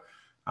know,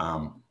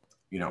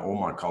 all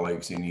my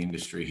colleagues in the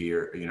industry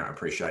here,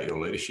 appreciate your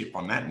leadership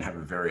on that and have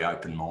a very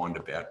open mind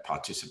about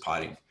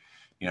participating,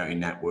 in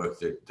that work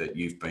that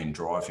you've been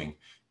driving.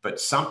 But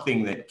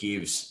something that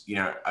gives,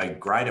 a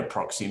greater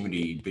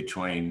proximity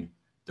between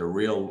the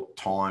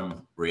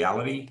real-time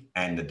reality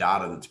and the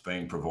data that's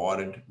being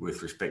provided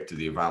with respect to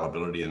the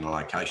availability and the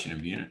location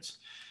of units,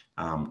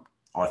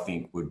 I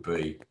think would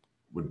be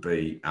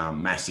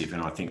massive.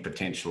 And I think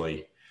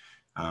potentially,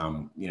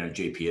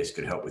 GPS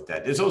could help with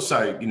that. There's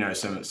also,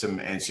 some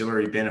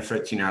ancillary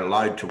benefits,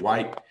 load to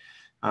weight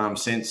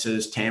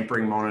sensors,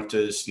 tampering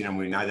monitors.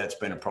 We know that's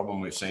been a problem.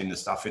 We've seen the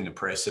stuff in the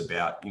press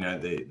about, when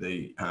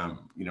the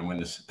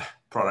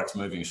product's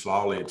moving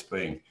slowly, it's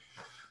being,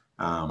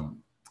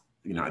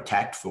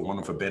 attacked, for want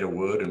of a better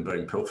word, and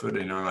being pilfered.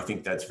 I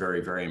think that's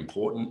very, very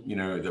important,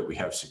 that we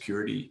have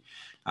security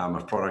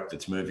of product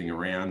that's moving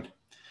around.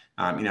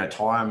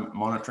 Tyre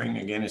monitoring,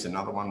 again, is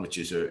another one, which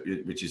is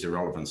a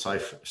relevant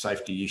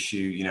safety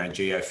issue,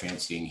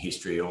 geofencing,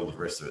 history, all the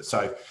rest of it.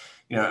 So,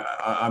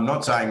 I'm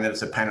not saying that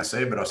it's a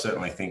panacea, but I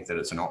certainly think that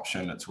it's an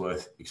option that's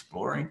worth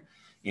exploring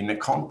in the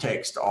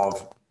context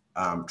of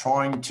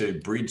trying to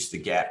bridge the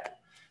gap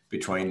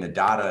between the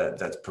data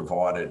that's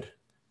provided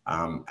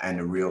and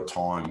the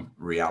real-time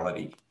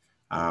reality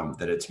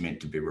that it's meant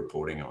to be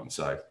reporting on.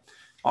 So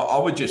I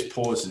would just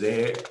pause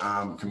there,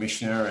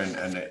 Commissioner,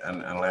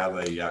 and allow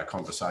the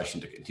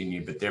conversation to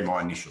continue, but they're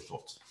my initial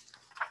thoughts.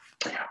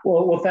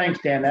 Well, thanks,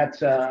 Dan. That's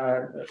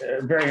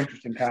very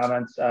interesting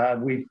comments.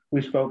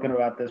 We've spoken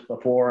about this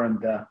before,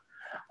 and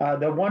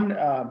the one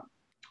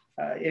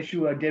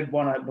issue I did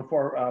want to,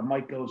 before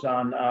Mike goes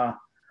on,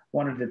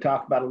 wanted to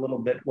talk about a little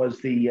bit was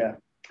the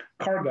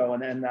cargo,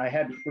 and I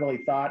hadn't really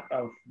thought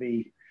of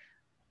the.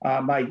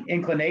 My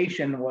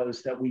inclination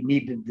was that we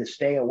needed to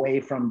stay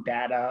away from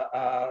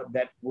data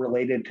that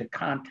related to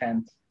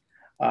content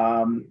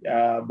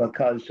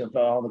because of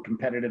all the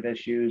competitive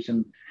issues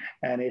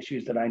and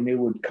issues that I knew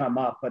would come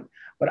up.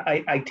 But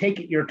I take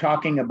it you're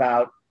talking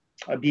about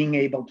being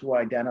able to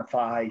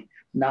identify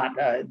not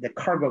the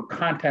cargo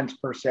contents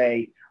per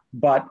se,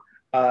 but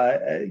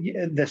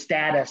the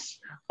status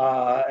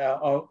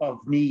of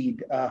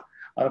need.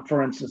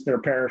 For instance, they're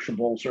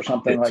perishables or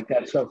something like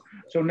that. So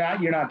now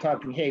you're not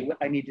talking, hey,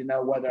 I need to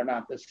know whether or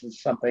not this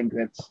is something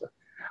that's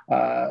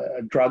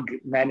a drug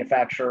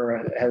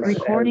manufacturer has.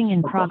 Recording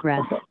in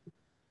progress.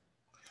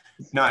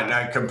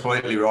 No,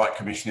 completely right,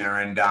 Commissioner.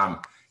 And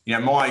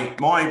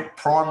my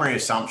primary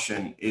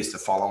assumption is the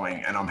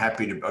following, and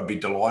I'd be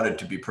delighted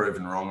to be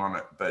proven wrong on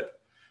it. But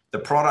the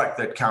product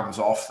that comes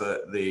off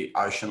the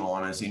ocean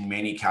liners in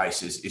many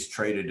cases is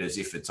treated as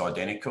if it's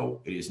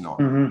identical. It is not.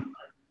 Mm-hmm.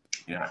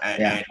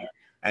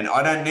 And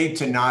I don't need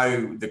to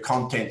know the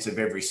contents of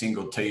every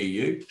single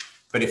TEU,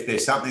 but if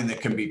there's something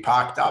that can be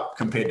parked up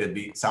compared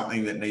to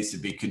something that needs to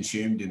be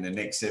consumed in the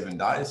next 7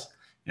 days,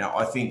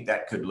 I think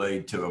that could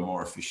lead to a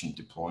more efficient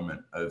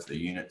deployment of the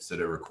units that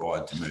are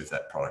required to move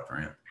that product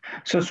around.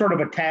 So sort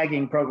of a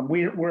tagging program.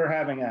 We're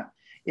having an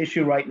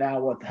issue right now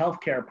with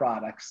healthcare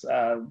products,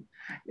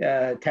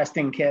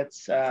 testing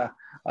kits,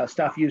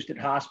 stuff used at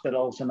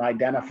hospitals, and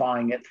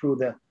identifying it through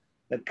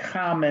the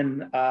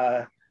common.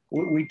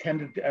 We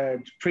tend to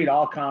treat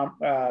all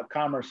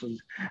commerce in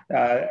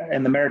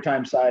the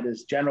maritime side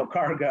as general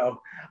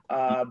cargo,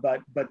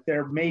 but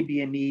there may be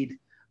a need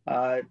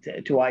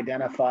to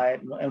identify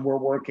it, and we're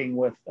working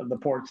with the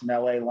ports in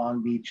LA,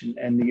 Long Beach,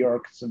 and New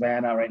York,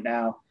 Savannah right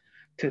now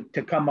to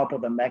come up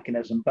with a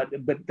mechanism. But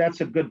that's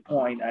a good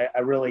point. I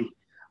really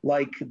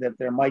like that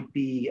there might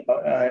be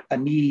a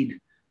need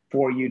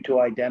for you to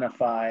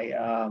identify,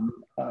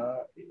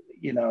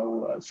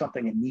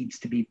 something that needs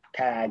to be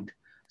tagged,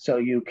 so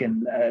you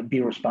can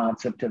be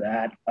responsive to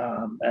that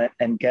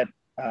and get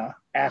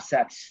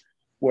assets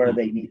where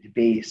they need to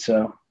be.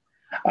 So,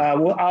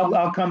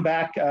 I'll come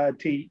back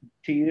to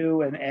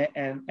you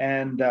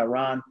and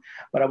Ron,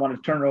 but I want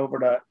to turn it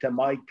over to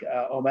Mike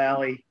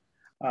O'Malley.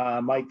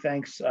 Mike,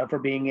 thanks for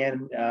being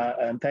in,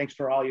 and thanks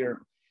for all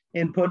your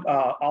input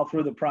all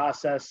through the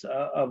process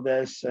of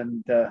this,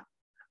 and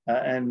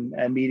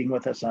meeting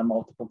with us on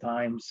multiple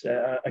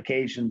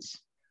occasions,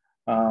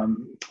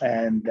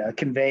 and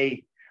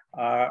convey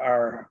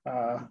our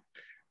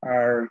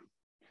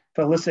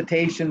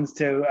felicitations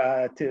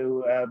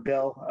to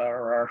Bill,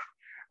 or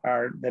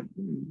that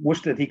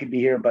wish that he could be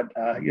here, but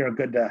you're a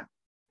good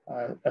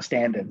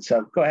stand-in.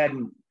 So go ahead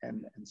and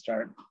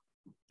start.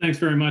 Thanks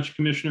very much,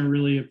 Commissioner.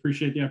 Really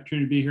appreciate the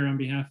opportunity to be here on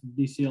behalf of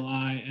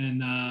DCLI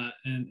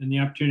and the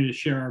opportunity to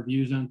share our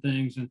views on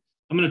things. And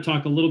I'm going to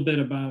talk a little bit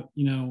about,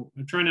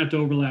 I try not to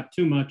overlap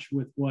too much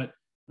with what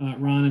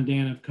Ron and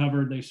Dan have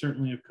covered. They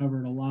certainly have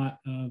covered a lot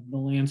of the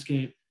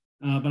landscape,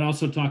 but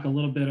also talk a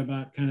little bit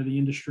about kind of the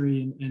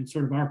industry and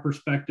sort of our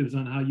perspectives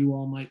on how you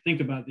all might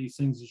think about these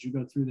things as you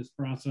go through this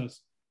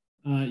process.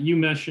 You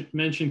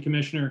mentioned,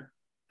 Commissioner,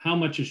 how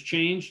much has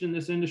changed in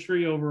this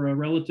industry over a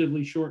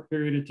relatively short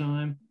period of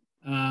time.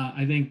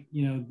 I think,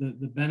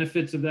 the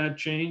benefits of that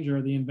change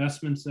are the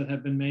investments that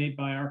have been made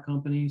by our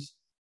companies,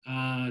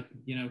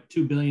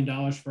 $2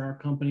 billion for our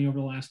company over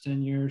the last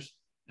 10 years.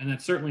 And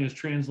that certainly has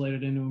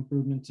translated into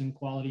improvements in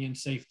quality and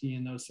safety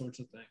and those sorts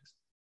of things.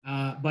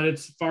 But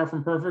it's far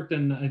from perfect.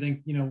 And I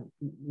think,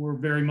 we're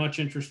very much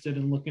interested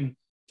in looking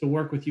to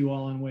work with you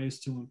all on ways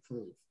to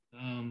improve.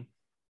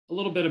 A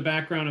little bit of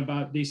background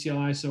about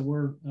DCLI. So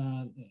we're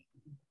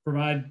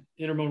provide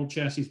intermodal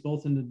chassis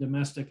both in the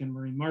domestic and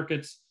marine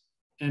markets.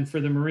 And for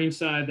the marine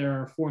side, there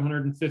are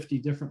 450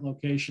 different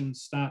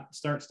locations,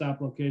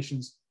 start-stop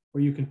locations,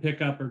 where you can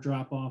pick up or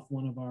drop off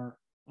one of our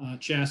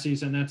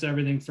chassis. And that's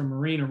everything from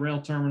marine or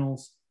rail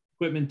terminals,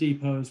 equipment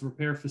depots,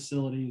 repair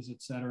facilities,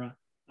 et cetera,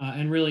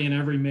 and really in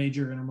every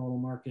major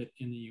intermodal market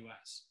in the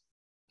US.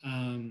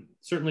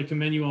 Certainly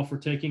commend you all for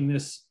taking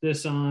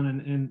this on,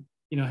 and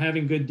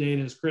having good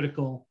data is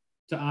critical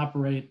to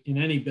operate in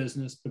any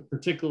business, but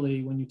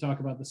particularly when you talk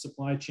about the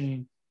supply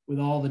chain with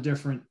all the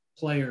different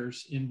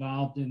players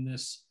involved in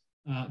this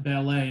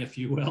ballet, if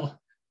you will.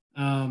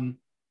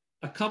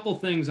 A couple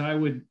things I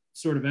would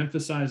sort of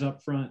emphasize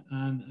up front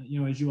on,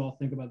 as you all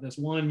think about this.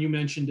 One, you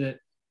mentioned it,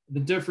 the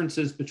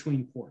differences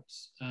between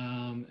ports.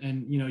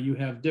 And, you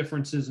have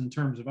differences in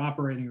terms of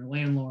operating or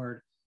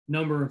landlord,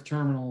 number of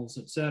terminals,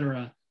 et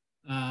cetera.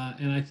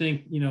 And I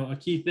think, a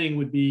key thing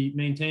would be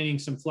maintaining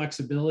some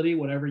flexibility,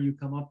 whatever you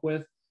come up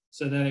with,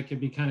 so that it can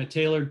be kind of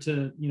tailored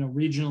to,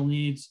 regional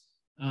needs.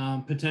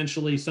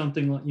 Potentially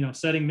something like,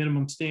 setting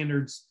minimum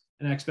standards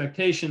and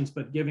expectations,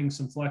 but giving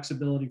some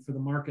flexibility for the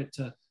market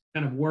to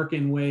kind of work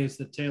in ways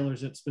that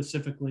tailors it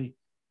specifically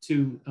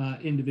to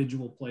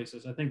individual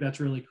places. I think that's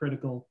really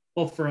critical,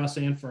 both for us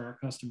and for our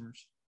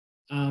customers.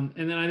 And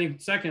then I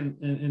think second,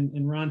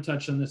 and Ron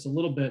touched on this a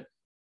little bit,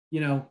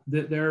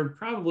 there are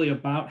probably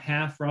about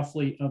half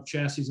roughly of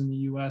chassis in the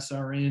US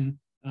are in,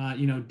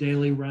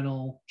 daily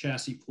rental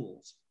chassis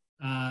pools.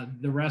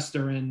 The rest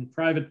are in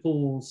private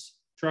pools,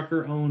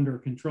 trucker owned or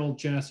controlled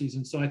chassis.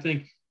 And so I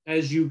think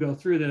as you go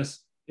through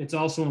this, it's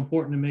also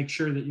important to make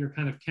sure that you're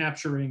kind of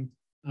capturing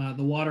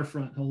the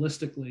waterfront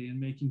holistically and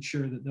making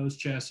sure that those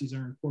chassis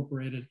are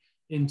incorporated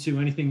into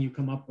anything you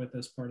come up with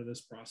as part of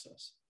this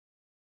process.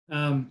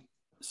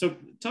 So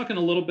talking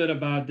a little bit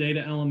about data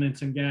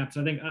elements and gaps,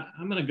 I think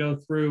I'm going to go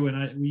through,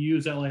 and we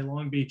use LA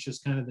Long Beach as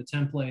kind of the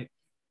template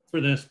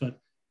for this, but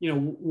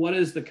what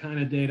is the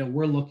kind of data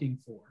we're looking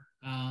for?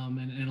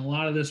 And a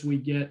lot of this we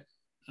get,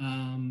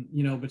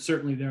 but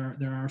certainly there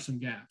are some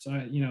gaps.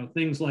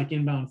 Things like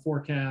inbound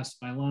forecasts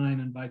by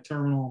line and by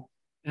terminal,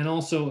 and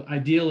also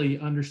ideally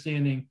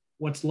understanding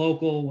what's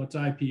local, what's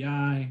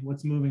IPI,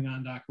 what's moving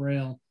on dock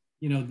rail.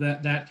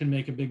 That can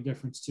make a big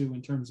difference too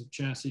in terms of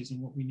chassis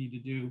and what we need to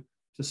do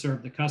to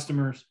serve the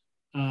customers.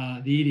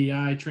 The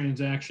EDI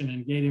transaction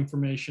and gate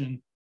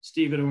information,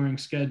 stevedoring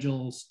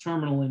schedules,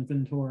 terminal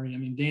inventory. I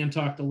mean, Dan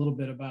talked a little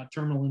bit about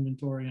terminal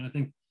inventory, and I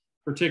think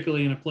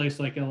particularly in a place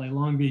like LA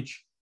Long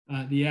Beach,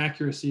 the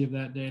accuracy of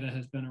that data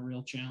has been a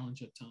real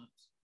challenge at times.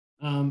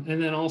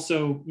 And then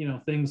also,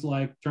 things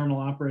like terminal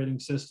operating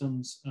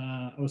systems,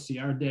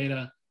 OCR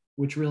data,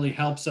 which really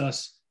helps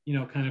us,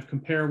 kind of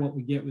compare what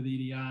we get with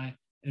EDI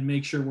and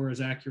make sure we're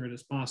as accurate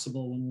as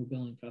possible when we're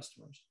billing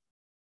customers.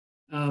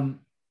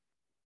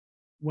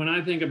 When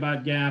I think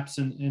about gaps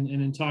and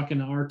in talking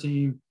to our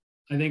team,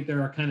 I think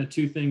there are kind of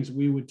two things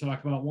we would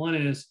talk about. One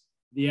is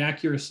the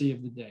accuracy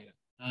of the data.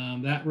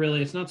 That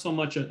really, it's not so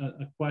much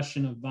a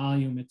question of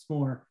volume, it's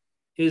more,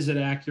 is it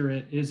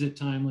accurate? Is it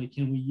timely?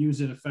 Can we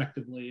use it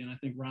effectively? And I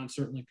think Ron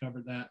certainly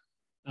covered that,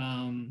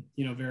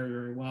 very,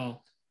 very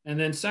well. And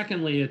then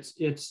secondly, it's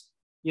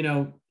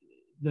the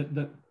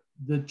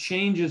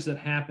changes that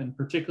happen,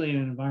 particularly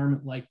in an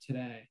environment like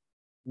today.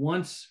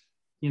 Once,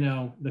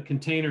 the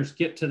containers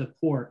get to the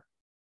port,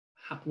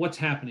 what's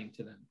happening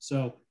to them.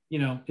 So, you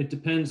know, it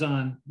depends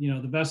on, you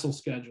know, the vessel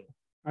schedule.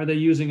 Are they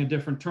using a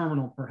different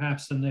terminal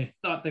perhaps than they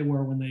thought they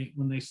were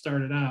when they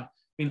started out?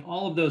 I mean,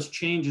 all of those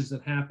changes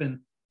that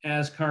happen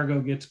as cargo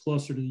gets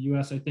closer to the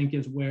U.S., I think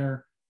is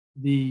where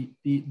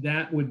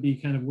that would be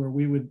kind of where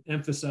we would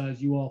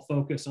emphasize you all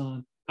focus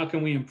on how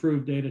can we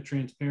improve data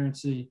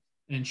transparency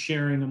and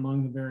sharing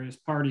among the various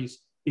parties,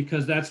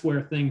 because that's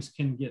where things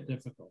can get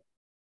difficult.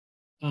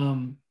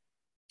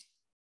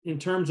 In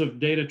terms of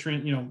data,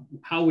 you know,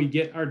 how we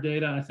get our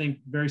data, I think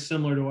very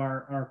similar to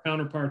our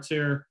counterparts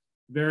here,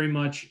 very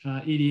much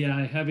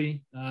EDI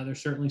heavy.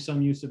 There's certainly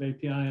some use of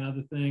API and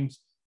other things,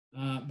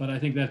 but I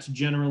think that's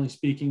generally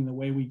speaking the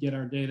way we get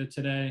our data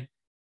today.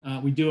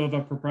 We do have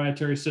a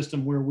proprietary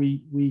system where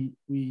we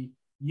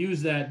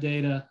use that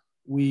data,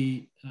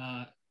 we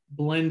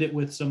blend it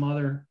with some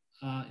other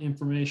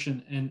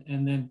information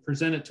and then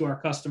present it to our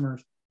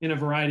customers in a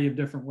variety of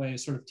different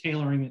ways, sort of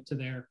tailoring it to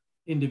their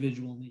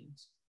individual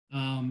needs.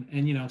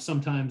 And, you know,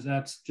 sometimes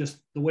that's just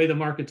the way the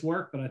markets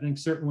work, but I think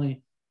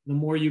certainly the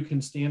more you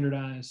can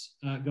standardize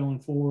going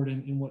forward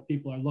in what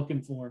people are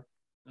looking for,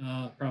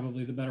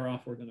 probably the better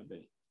off we're going to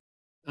be.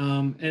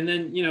 And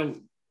then, you know,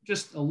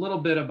 just a little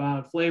bit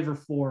about flavor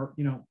for,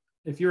 you know,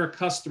 if you're a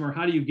customer,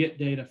 how do you get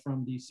data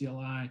from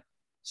DCLI?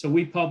 So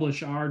we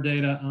publish our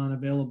data on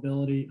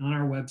availability on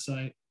our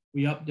website.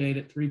 We update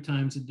it 3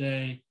 times a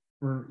day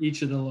for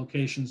each of the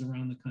locations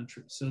around the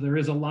country. So there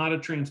is a lot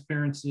of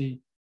transparency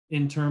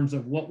in terms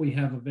of what we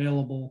have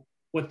available,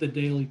 what the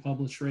daily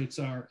publish rates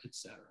are, et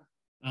cetera.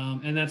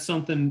 And that's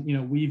something, you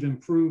know, we've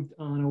improved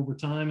on over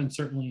time and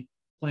certainly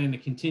plan to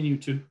continue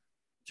to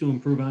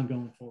improve on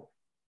going forward.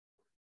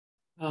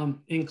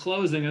 In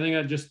closing, I think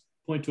I'd just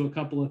point to a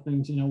couple of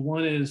things. You know,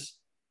 one is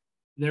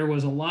there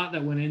was a lot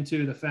that went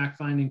into the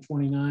fact-finding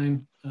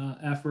 29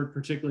 effort,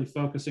 particularly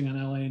focusing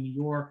on LA and New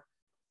York.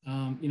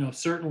 You know,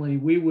 certainly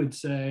we would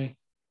say,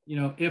 you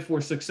know, if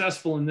we're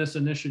successful in this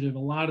initiative, a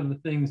lot of the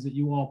things that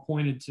you all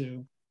pointed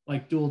to,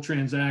 like dual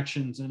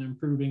transactions and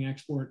improving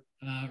export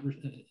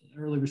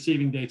early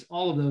receiving dates,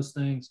 all of those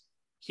things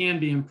can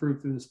be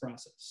improved through this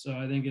process. So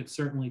I think it's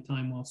certainly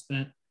time well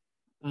spent.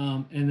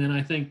 And then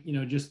I think, you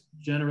know, just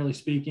generally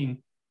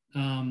speaking,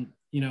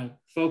 you know,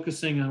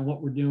 focusing on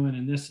what we're doing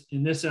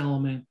in this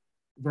element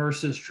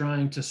versus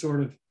trying to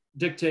sort of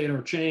dictate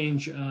or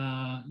change, you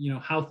know,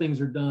 how things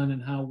are done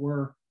and how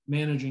we're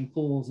managing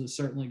pools is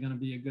certainly going to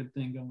be a good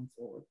thing going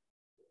forward.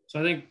 So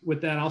I think with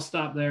that, I'll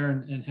stop there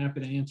and happy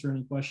to answer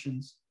any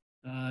questions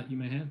you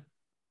may have.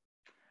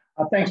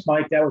 Thanks,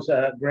 Mike. That was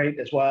great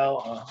as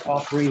well. All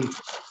 3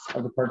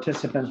 of the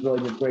participants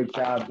really did a great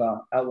job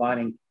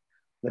outlining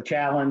the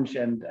challenge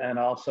and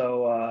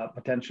also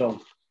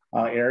potential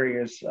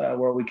areas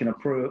where we can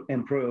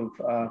improve.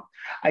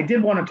 I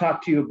did want to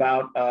talk to you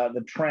about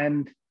the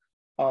trend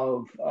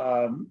of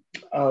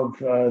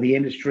the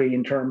industry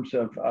in terms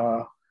of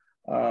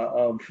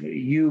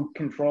you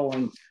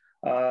controlling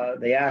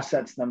the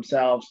assets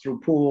themselves through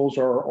pools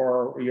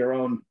or your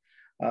own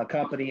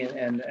company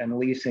and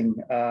leasing.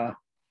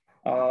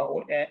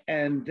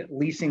 And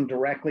leasing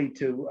directly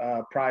to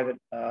private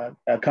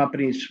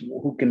companies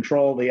who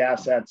control the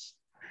assets,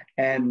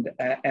 and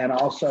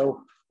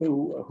also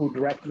who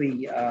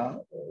directly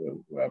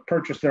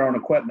purchase their own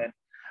equipment.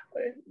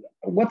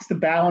 What's the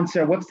balance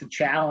there? What's the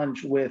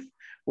challenge with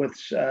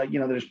you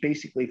know, there's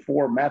basically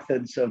 4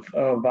 methods of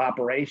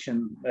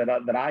operation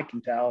that I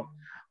can tell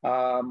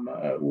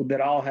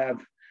that all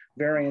have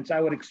variants. I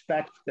would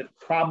expect that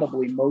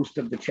probably most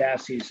of the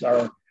chassis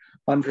are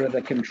under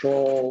the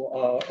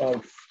control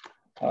of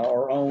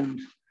or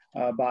owned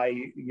by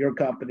your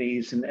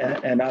companies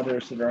and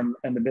others that are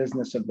in the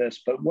business of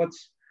this. But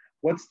what's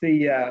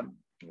the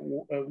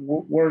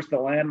where's the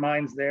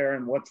landmines there,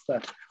 and what's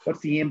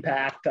the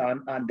impact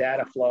on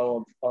data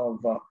flow of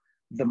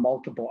the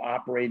multiple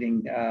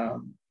operating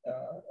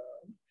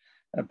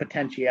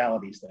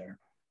potentialities there?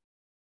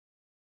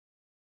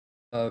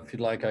 If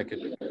you'd like, I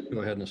could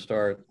go ahead and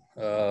start.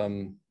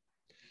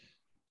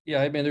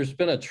 Yeah, I mean, there's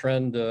been a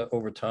trend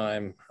over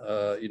time,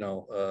 you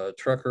know,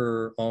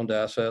 trucker-owned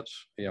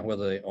assets, you know,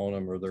 whether they own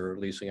them or they're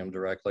leasing them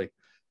directly,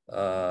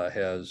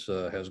 has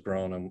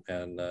grown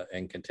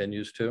and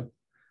continues to.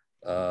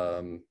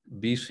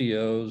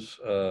 BCOs,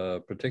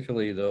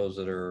 particularly those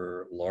that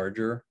are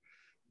larger,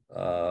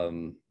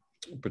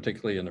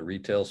 particularly in the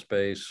retail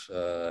space,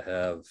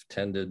 have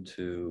tended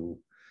to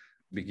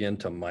begin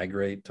to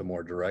migrate to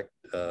more direct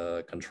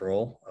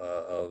control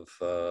of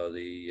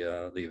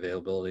the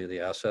availability of the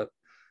asset.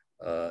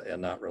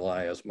 And not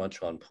rely as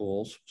much on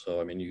pools. So,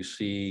 I mean, you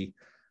see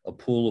a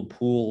pool of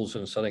pools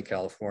in Southern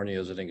California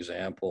as an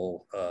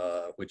example,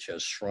 which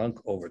has shrunk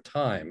over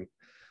time,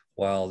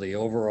 while the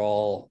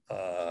overall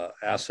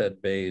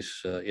asset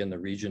base in the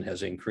region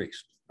has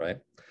increased, right?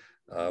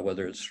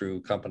 Whether it's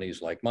through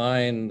companies like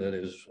mine that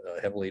is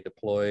heavily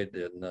deployed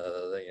in,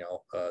 you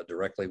know,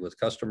 directly with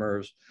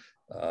customers,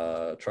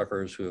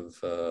 truckers who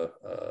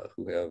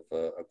have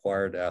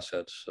acquired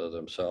assets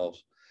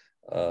themselves.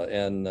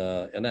 And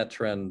that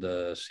trend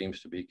seems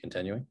to be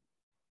continuing.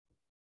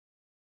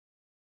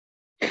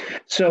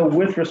 So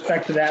with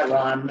respect to that,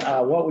 Ron,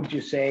 what would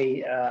you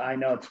say? I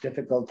know it's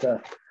difficult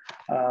to,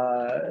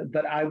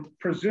 but I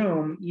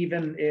presume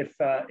even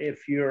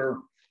if you're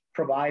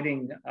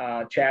providing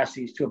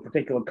chassis to a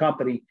particular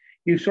company,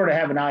 you sort of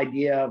have an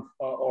idea of,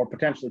 or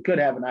potentially could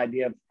have an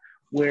idea of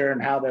where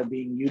and how they're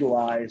being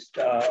utilized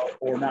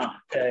or not.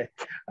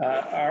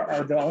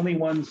 Are the only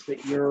ones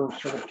that you're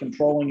sort of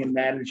controlling and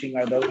managing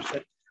are those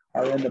that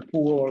are in the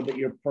pool or that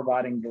you're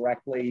providing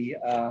directly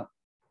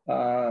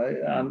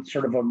on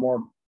sort of a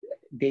more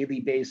daily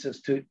basis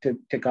to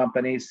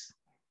companies?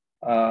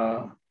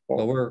 Well,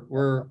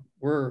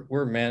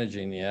 we're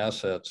managing the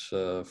assets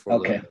for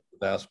the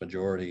vast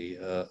majority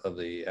of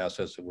the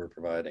assets that we're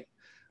providing.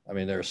 I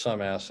mean, there are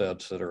some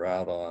assets that are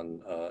out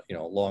on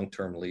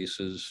long-term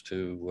leases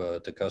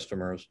to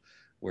customers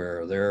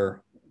where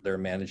they're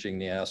managing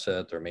the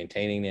asset, they're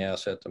maintaining the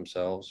asset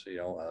themselves.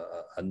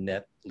 A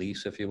net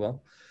lease, if you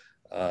will.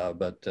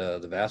 But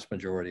the vast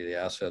majority of the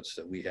assets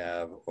that we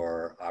have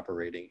are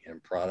operating in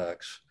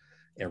products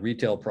and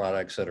retail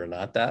products that are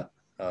not that,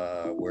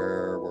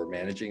 where we're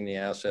managing the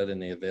asset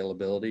and the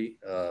availability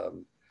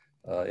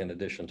in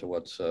addition to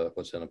what's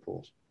in the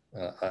pools.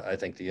 I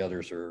think the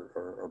others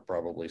are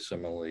probably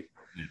similarly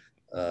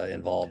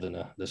involved in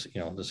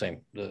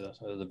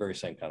the very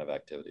same kind of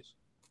activities.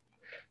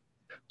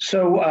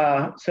 So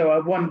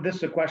this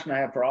is a question I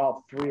have for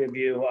all three of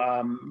you.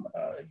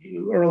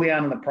 Early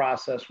on in the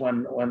process,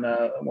 when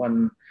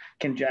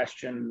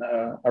congestion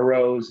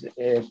arose,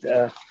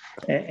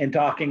 in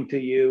talking to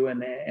you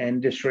and the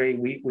industry,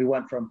 we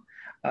went from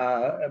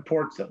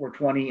ports that were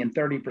 20 and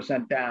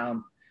 30%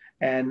 down,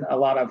 and a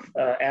lot of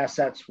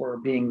assets were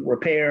being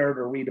repaired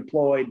or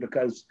redeployed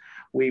because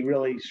we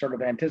really sort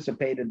of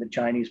anticipated the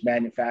Chinese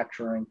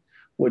manufacturing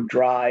would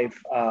drive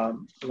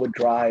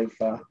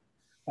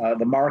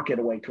the market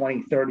away,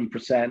 20,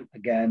 30%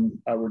 again,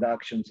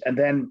 reductions. And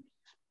then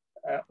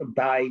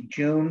by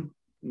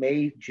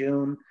May,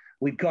 June,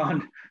 we've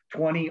gone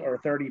 20 or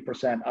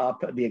 30%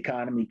 up. The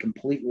economy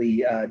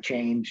completely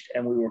changed,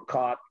 and we were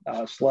caught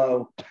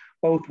slow,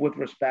 both with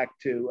respect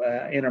to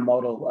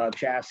intermodal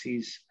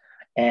chassis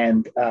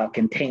and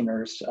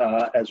containers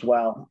as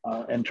well,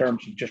 in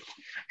terms of just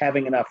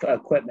having enough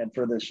equipment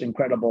for this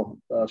incredible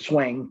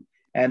swing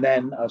and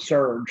then a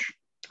surge.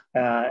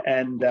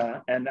 And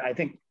I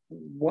think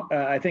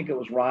it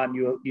was Ron,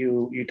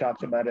 you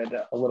talked about it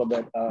a little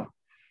bit.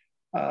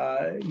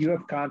 You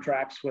have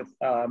contracts with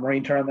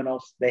marine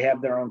terminals. They have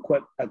their own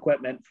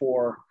equipment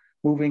for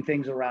moving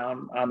things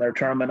around on their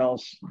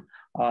terminals.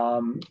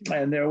 And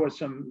there was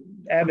some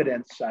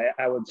evidence,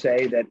 I would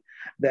say,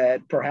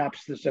 that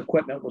perhaps this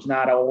equipment was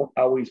not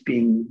always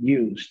being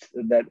used,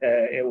 that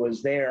it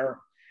was there,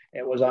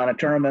 it was on a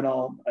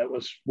terminal, it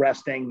was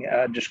resting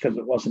just because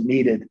it wasn't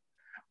needed.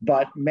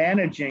 But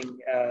managing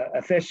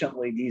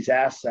efficiently these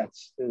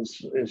assets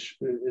is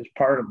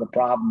part of the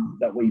problem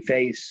that we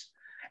face.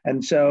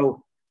 And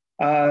so,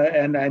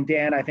 and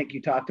Dan, I think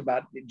you talked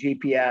about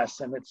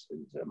GPS, and it's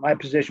my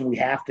position. We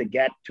have to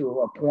get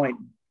to a point,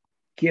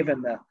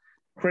 given the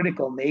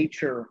critical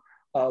nature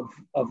of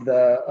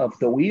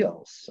the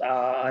wheels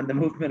and the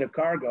movement of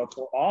cargo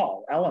for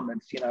all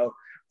elements.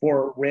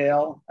 For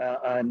rail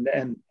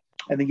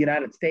in the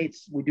United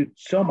States, we do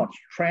so much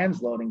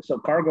transloading. So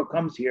cargo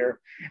comes here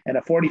in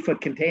a 40-foot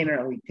container,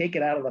 and we take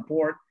it out of the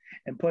port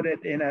and put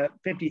it in a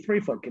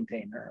 53-foot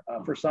container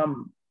for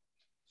some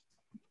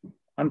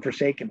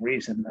unforsaken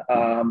reason.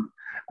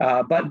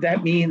 But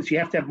that means you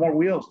have to have more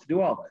wheels to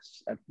do all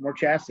this, more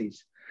chassis.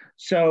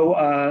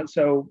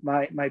 So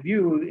my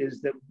view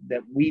is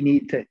that we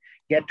need to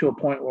get to a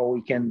point where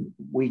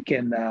we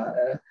can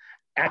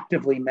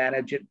actively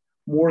manage it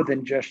more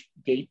than just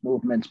gate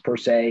movements per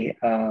se.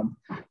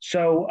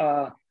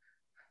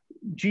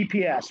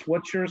 GPS,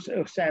 what's your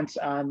sense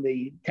on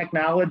the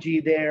technology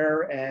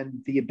there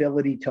and the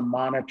ability to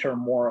monitor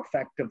more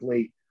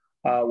effectively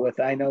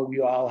I know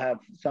you all have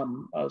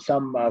some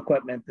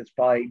equipment that's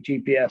probably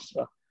GPS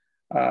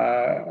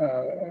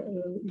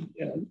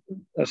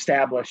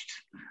established,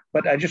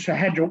 but I just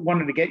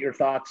wanted to get your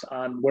thoughts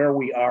on where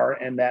we are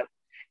in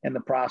the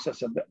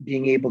process of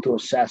being able to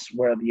assess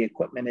where the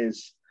equipment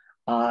is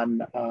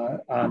on a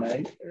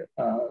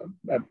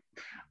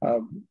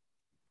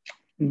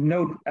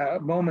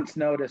moment's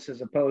notice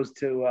as opposed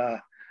to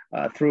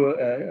through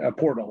a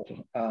portal.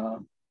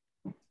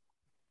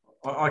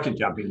 I can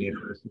jump in there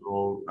first of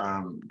all,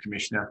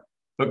 Commissioner.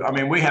 Look, I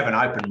mean, we have an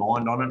open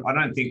mind on it. I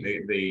don't think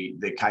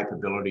the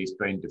capability's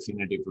been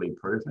definitively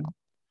proven,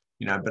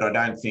 but I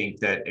don't think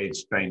that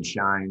it's been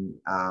shown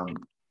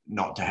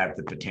not to have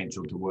the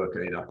potential to work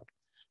either.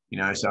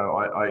 So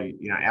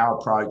our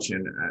approach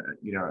and,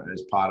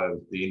 as part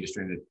of the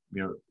industry, and,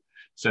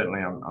 certainly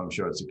I'm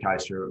sure it's the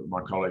case for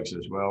my colleagues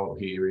as well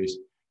here is,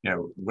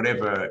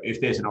 if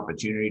there's an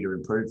opportunity to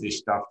improve this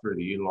stuff through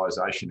the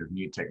utilisation of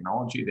new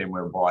technology, then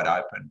we're wide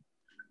open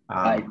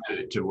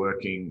to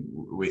working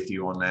with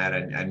you on that.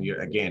 And you,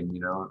 again,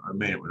 I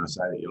mean it when I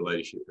say that your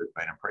leadership has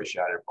been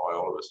appreciated by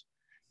all of us.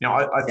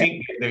 I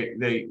think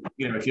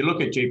if you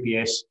look at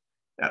GPS,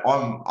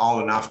 I'm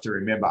old enough to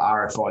remember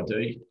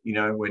RFID, you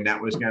know, when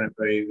that was going to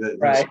be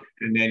right.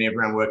 and then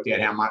everyone worked out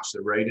how much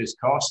the readers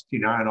cost, you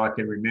know, and I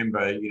can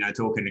remember, you know,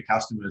 talking to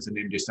customers and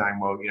them just saying,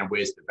 well, you know,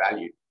 where's the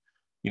value,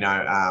 you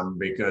know,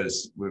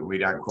 because we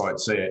don't quite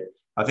see it.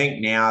 I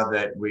think now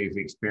that we've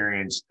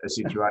experienced a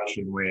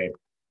situation where,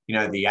 you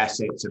know, the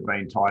assets have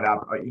been tied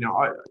up, you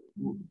know,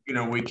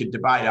 we could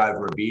debate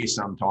over a beer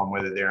sometime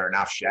whether there are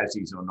enough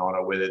chassis or not,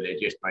 or whether they're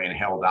just being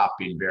held up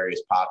in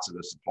various parts of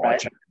the supply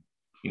chain,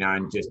 you know,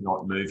 and just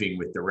not moving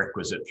with the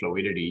requisite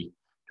fluidity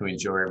to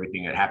ensure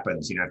everything that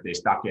happens. You know, if they're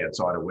stuck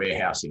outside a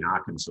warehouse in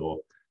Arkansas,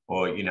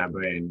 or, you know,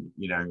 being,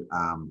 you know,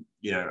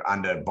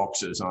 under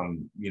boxes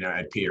on, you know,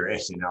 at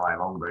PRS in LA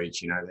Long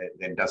Beach, you know,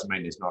 that doesn't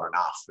mean there's not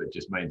enough. It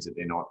just means that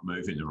they're not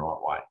moving the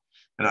right way.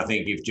 And I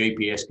think if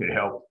GPS could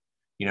help,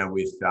 you know,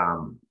 with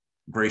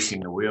greasing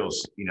the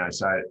wheels, you know,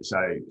 so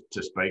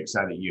to speak,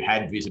 so that you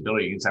had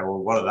visibility, you can say, well,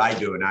 what are they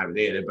doing over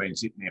there? They've been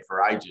sitting there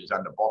for ages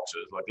under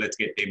boxes. Like, let's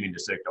get them into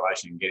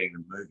circulation and getting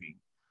them moving.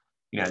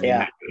 You know, then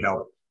that could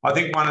help. I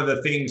think one of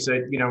the things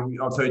that, you know,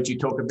 I've heard you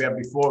talk about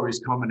before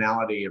is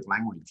commonality of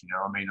language. You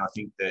know, I mean, I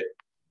think that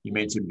you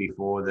mentioned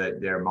before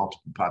that there are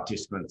multiple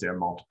participants, there are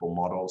multiple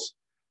models.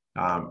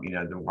 You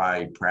know, the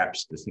way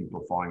perhaps to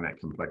simplifying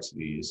that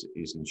complexity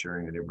is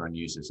ensuring that everyone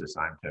uses the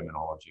same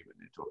terminology when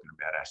they're talking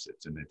about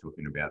assets and they're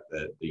talking about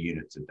the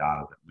units of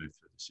data that move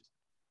through the system.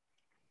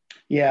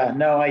 Yeah,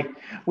 no,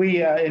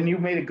 and you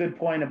made a good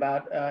point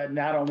about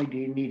not only do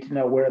you need to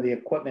know where the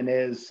equipment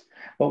is,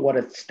 but what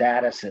its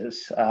status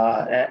is,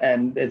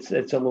 and it's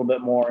a little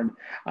bit more. And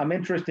I'm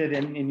interested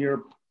in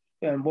your,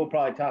 and we'll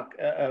probably talk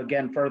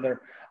again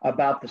further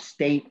about the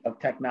state of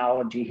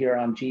technology here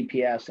on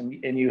GPS,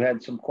 and you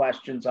had some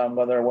questions on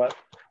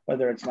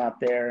whether it's not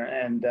there.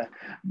 And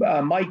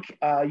Mike,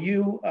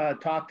 you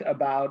talked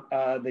about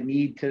the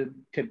need to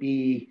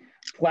be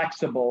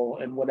flexible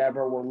in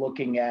whatever we're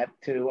looking at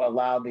to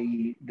allow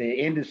the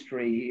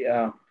industry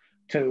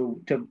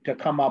to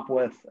come up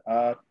with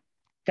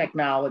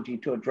technology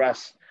to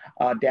address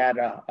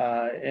data,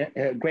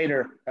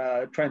 greater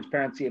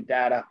transparency of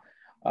data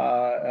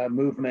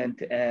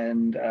movement,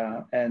 and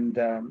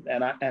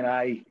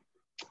I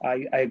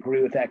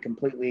agree with that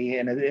completely.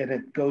 And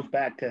it goes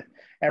back to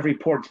every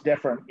port's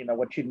different. You know,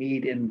 what you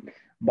need in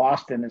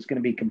Boston is going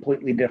to be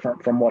completely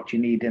different from what you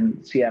need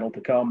in Seattle,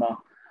 Tacoma.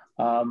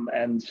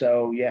 And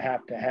so you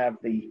have to have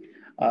the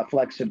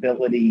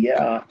flexibility.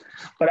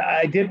 But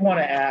I did want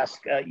to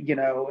ask, you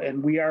know,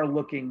 and we are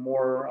looking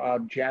more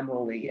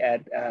generally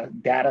at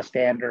data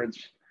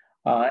standards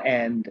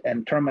and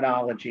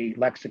terminology,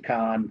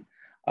 lexicon,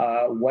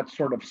 what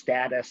sort of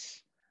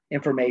status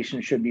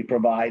information should be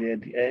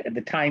provided,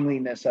 the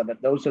timeliness of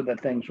it. Those are the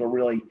things we're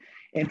really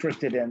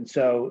interested in.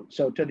 So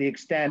to the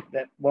extent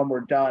that when we're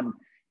done,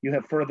 you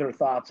have further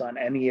thoughts on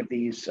any of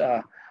these,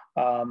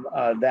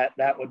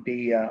 that would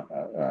be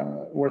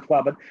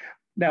worthwhile. But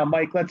now,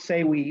 Mike, let's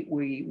say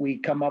we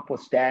come up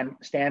with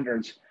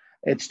standards.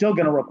 It's still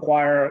going to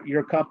require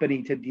your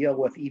company to deal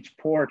with each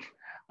port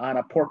on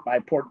a port by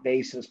port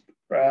basis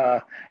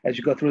as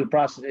you go through the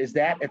process. Is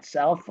that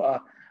itself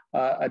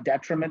a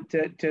detriment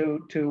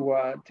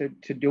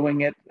to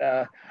doing it,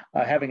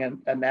 having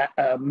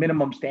a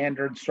minimum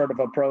standard sort of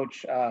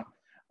approach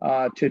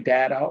to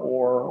data,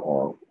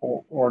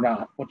 or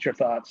not? What's your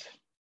thoughts?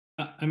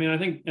 I mean, I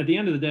think at the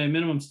end of the day,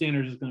 minimum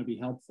standards is going to be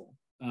helpful,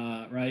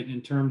 right?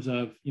 In terms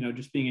of, you know,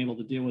 just being able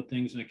to deal with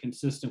things in a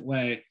consistent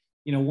way.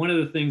 You know, one of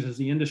the things as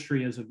the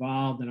industry has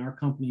evolved and our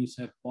companies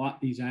have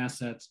bought these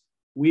assets,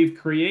 we've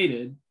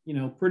created, you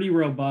know, pretty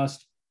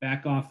robust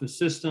back office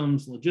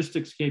systems,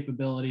 logistics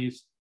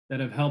capabilities that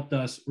have helped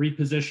us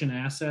reposition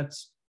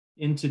assets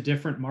into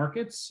different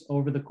markets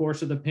over the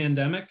course of the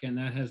pandemic. And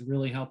that has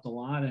really helped a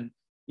lot. And,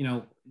 you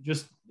know,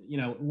 just, you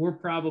know, we're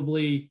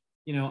probably,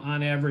 you know,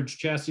 on average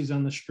chassis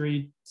on the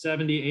street,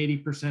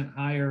 70, 80%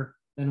 higher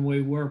than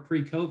we were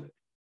pre-COVID.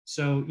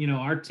 So, you know,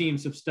 our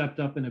teams have stepped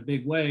up in a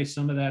big way.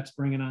 Some of that's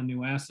bringing on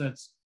new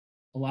assets.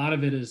 A lot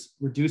of it is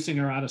reducing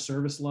our out of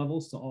service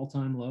levels to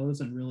all-time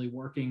lows and really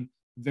working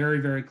very,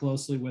 very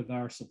closely with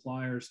our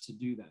suppliers to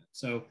do that.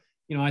 So,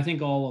 you know, I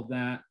think all of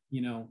that,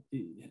 you know,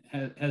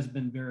 has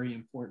been very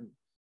important.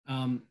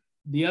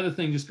 The other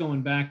thing, just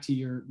going back to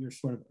your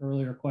sort of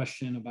earlier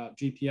question about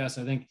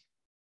GPS, I think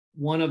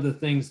one of the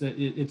things that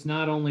it's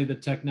not only the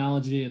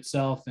technology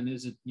itself, and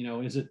is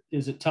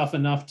it tough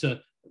enough to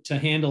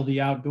handle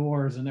the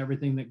outdoors and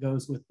everything that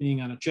goes with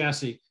being on a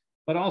chassis,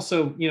 but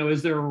also, you know,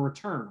 is there a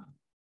return?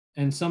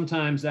 And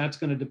sometimes that's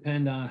going to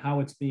depend on how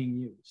it's being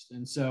used.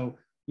 And so,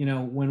 you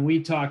know, when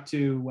we talk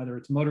to whether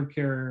it's motor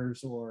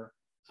carriers or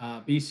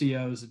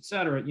BCOs, et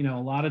cetera, you know,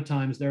 a lot of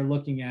times they're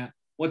looking at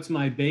what's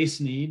my base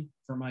need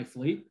for my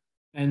fleet.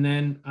 And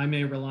then I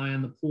may rely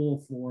on the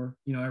pool for,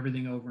 you know,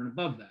 everything over and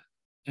above that.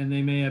 And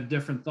they may have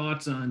different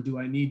thoughts on, do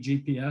I need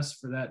GPS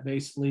for that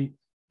base fleet?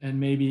 And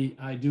maybe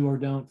I do or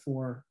don't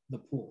for the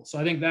pool. So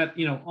I think that,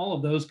 you know, all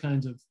of those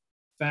kinds of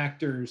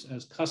factors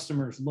as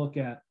customers look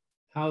at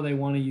how they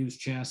want to use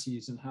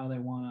chassis and how they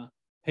want to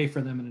pay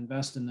for them and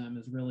invest in them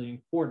is really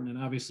important. And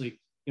obviously,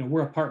 you know,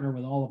 we're a partner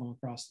with all of them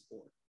across the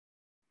board.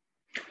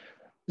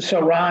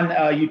 So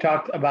Ron, you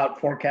talked about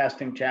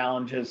forecasting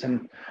challenges,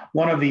 and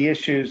one of the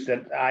issues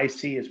that I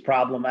see as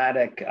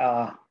problematic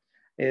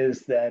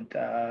is that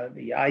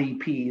the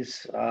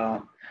IEPs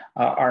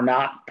are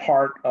not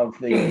part of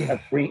the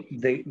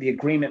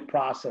agreement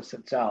process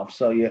itself.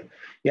 So you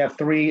have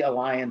three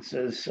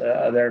alliances.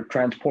 They're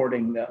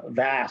transporting the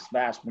vast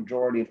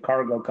majority of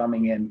cargo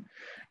coming in.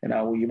 You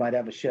know, you might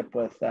have a ship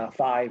with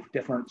 5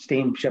 different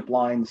steamship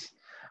lines,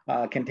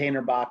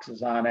 container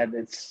boxes on it.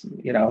 It's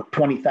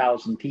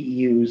 20,000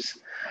 TEUs,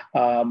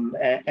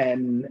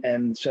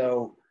 and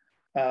so.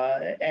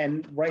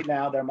 And right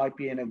now, there might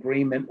be an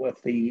agreement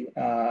with the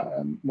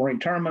marine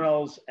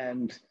terminals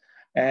and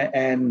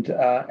the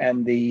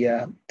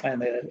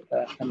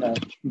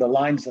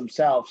lines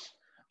themselves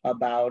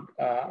about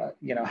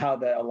how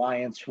the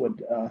alliance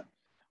would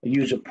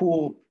use a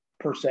pool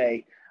per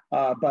se,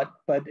 but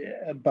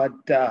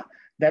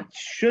that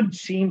should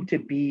seem to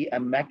be a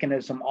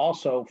mechanism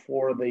also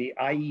for the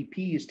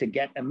IEPs to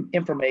get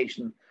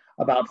information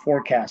about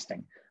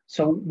forecasting.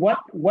 So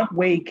what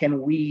way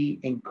can we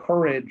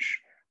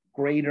encourage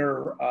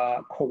greater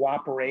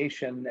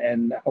cooperation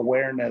and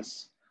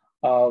awareness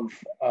of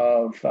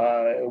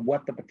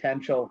what the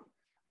potential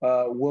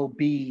will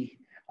be,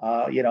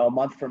 a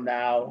month from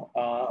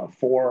now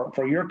for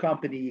your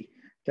company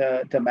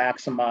to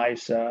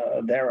maximize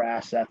their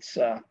assets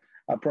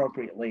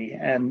appropriately?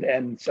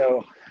 And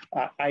so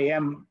I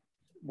am,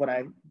 when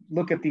I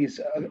look at these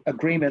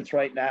agreements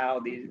right now,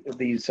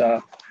 these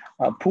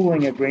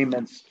pooling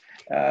agreements,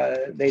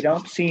 they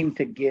don't seem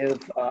to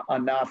give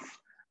enough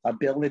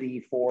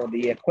ability for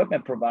the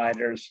equipment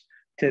providers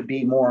to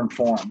be more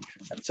informed.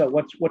 And so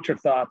what's your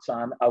thoughts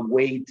on a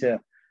way to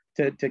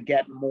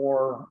get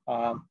more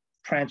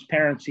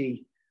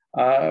transparency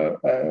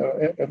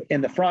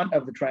in the front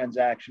of the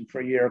transaction for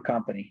your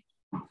company?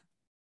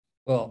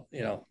 Well,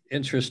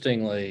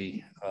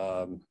 interestingly,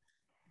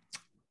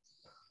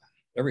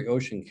 every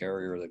ocean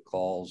carrier that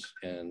calls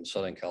in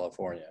Southern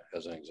California,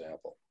 as an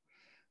example,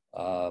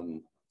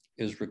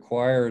 is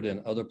required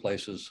in other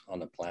places on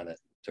the planet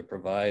to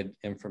provide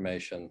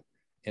information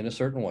in a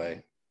certain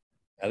way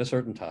at a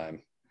certain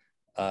time.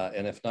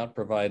 And if not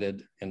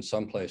provided in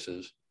some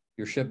places,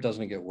 your ship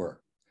doesn't get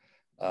work.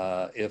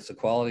 If the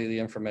quality of the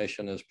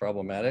information is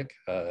problematic,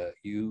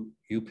 you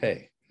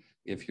pay.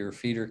 If your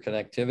feeder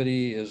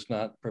connectivity is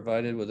not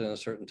provided within a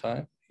certain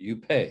time, you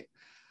pay.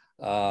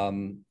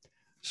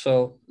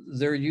 So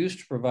they're used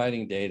to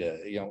providing data.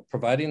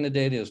 Providing the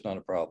data is not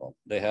a problem.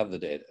 They have the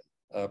data.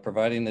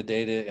 Providing the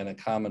data in a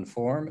common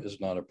form is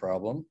not a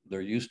problem.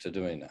 They're used to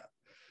doing that.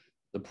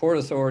 The port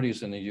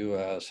authorities in the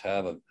U.S.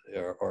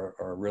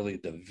 are really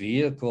the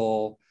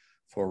vehicle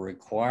for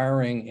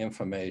requiring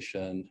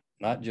information,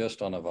 not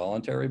just on a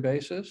voluntary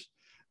basis,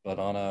 but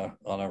on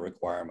a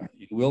requirement.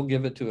 You will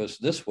give it to us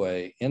this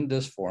way, in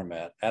this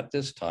format, at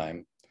this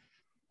time,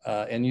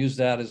 and use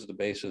that as the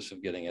basis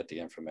of getting at the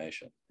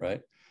information,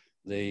 right?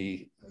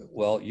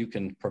 You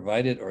can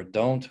provide it or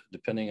don't,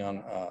 depending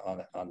on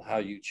how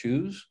you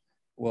choose.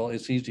 Well,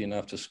 it's easy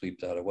enough to sweep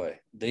that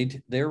away.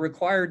 They're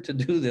required to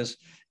do this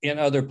in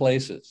other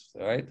places,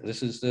 right?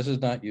 This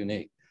is not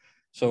unique.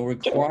 So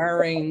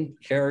requiring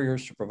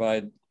carriers to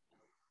provide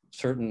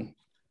certain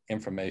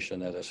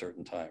information at a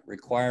certain time,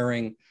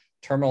 requiring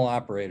terminal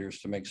operators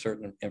to make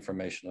certain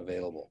information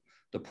available.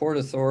 The Port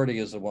Authority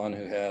is the one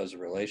who has a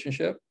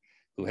relationship,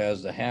 who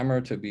has the hammer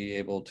to be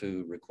able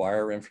to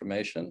require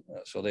information.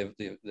 So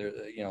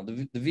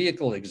the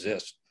vehicle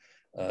exists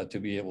to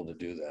be able to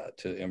do that,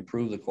 to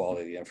improve the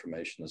quality of the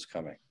information that's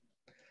coming.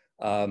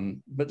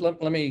 But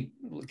let me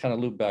kind of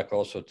loop back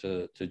also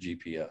to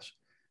GPS.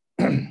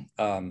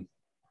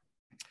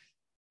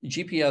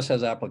 GPS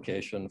has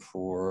application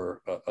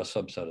for a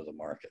subset of the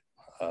market.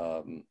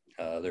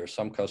 There are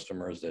some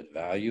customers that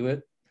value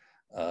it,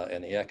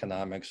 and the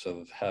economics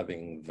of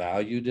having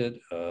valued it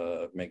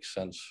makes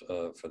sense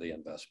for the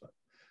investment.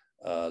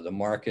 The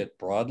market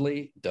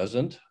broadly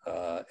doesn't,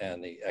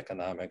 and the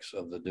economics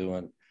of the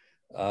doing,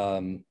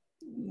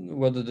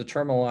 whether the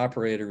terminal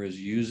operator is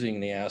using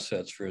the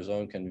assets for his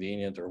own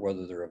convenience or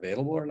whether they're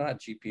available or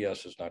not,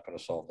 GPS is not going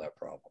to solve that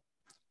problem,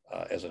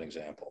 as an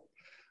example.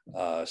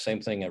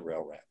 Same thing at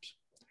rail ramps.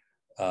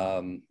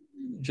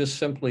 Just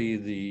simply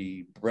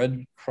the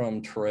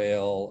breadcrumb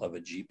trail of a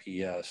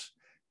GPS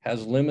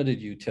has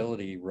limited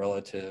utility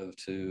relative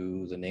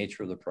to the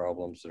nature of the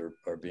problems that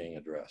are being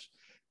addressed.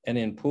 And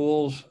in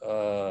pools,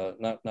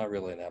 not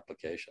really an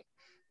application.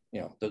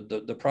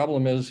 The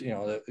problem is,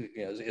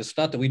 it's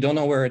not that we don't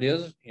know where it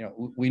is.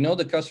 We know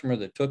the customer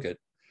that took it.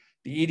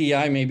 The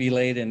EDI may be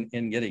late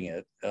in getting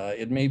it.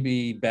 It may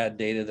be bad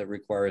data that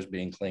requires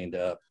being cleaned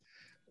up.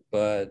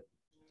 But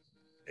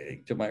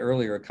to my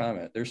earlier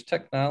comment, there's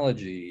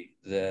technology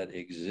that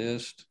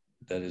exists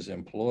that is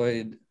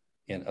employed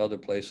in other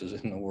places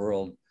in the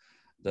world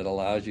that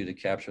allows you to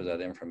capture that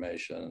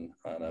information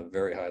on a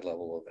very high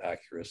level of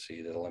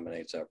accuracy that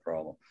eliminates that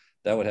problem.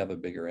 That would have a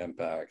bigger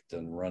impact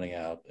than running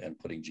out and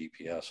putting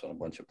GPS on a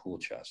bunch of pool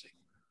chassis.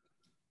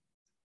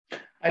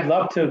 I'd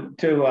love to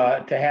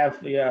have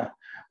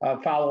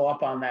follow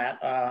up on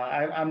that.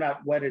 I'm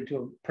not wedded to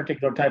a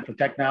particular type of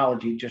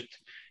technology, just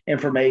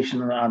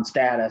information on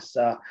status.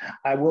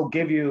 I will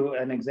give you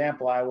an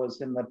example. I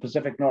was in the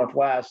Pacific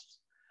Northwest,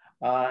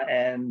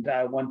 and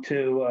I went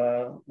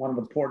to one of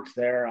the ports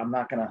there. I'm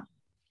not going to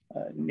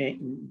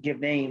give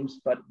names,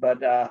 but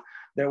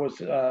there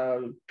was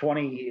a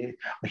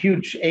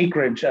huge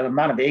acreage, an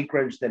amount of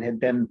acreage that had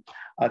been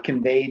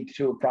conveyed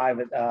to a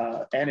private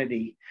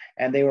entity,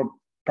 and they were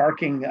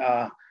parking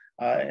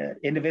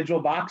individual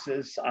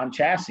boxes on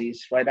chassis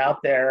right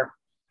out there,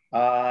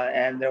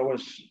 and there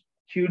was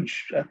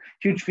huge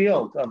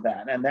field of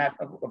that, and that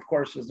of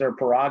course is their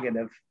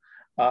prerogative,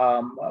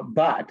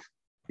 but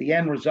the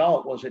end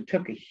result was it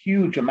took a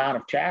huge amount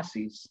of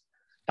chassis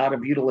out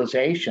of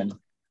utilization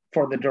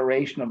for the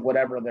duration of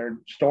whatever they're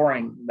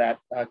storing that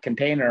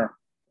container.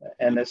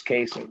 In this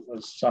case, it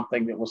was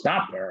something that was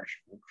not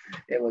perishable.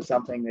 It was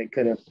something that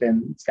could have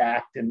been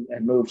stacked and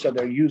moved. So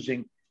they're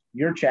using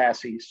your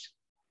chassis,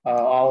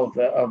 all of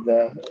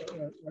the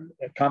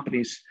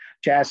company's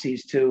chassis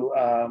to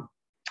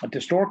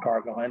store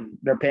cargo, and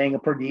they're paying a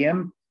per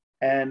diem.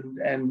 And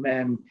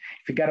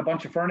if you got a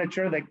bunch of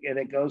furniture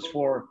that goes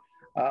for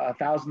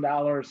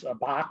 $1,000 a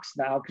box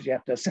now because you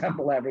have to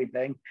assemble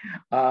everything,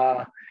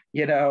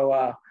 it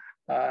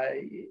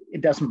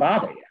doesn't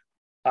bother you.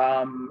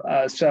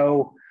 I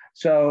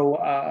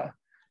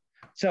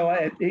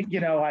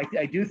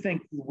do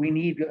think we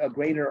need a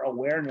greater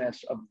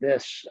awareness of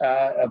this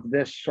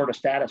sort of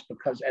status,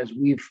 because as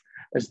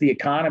the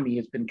economy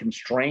has been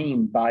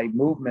constrained by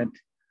movement,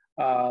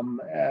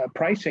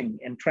 pricing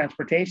and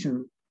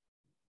transportation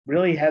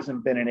really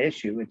hasn't been an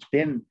issue. It's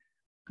been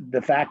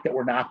the fact that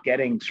we're not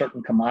getting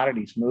certain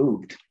commodities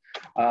moved,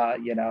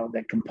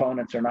 that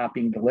components are not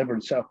being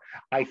delivered. So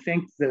I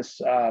think this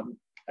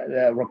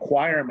the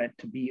requirement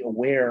to be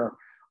aware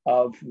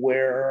of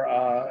where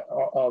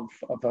of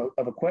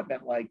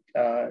equipment like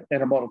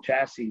intermodal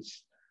chassis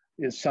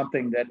is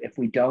something that if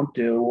we don't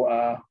do,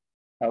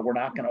 we're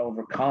not going to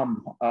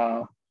overcome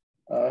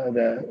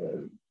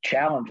the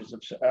challenges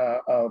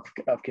of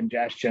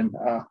congestion.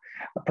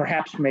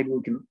 Perhaps maybe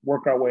we can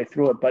work our way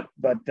through it, but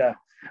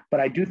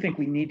I do think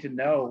we need to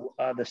know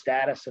the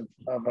status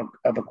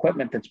of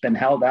equipment that's been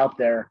held out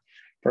there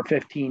for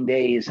 15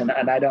 days, and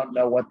I don't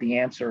know what the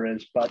answer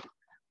is, but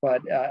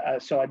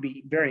so I'd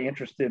be very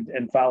interested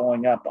in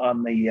following up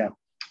on the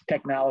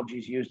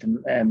technologies used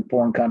in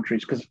foreign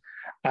countries, because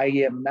I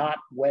am not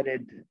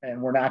wedded, and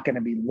we're not going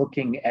to be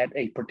looking at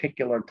a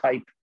particular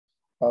type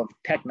of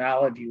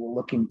technology. We're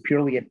looking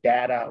purely at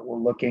data. We're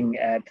looking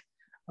at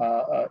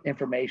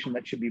information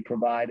that should be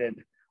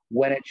provided,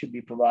 when it should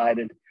be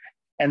provided,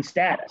 and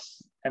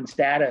status. And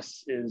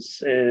status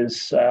is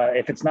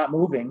if it's not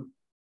moving,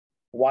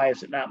 why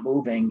is it not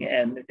moving?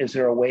 And is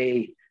there a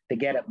way to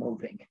get it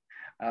moving?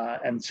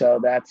 And so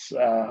that's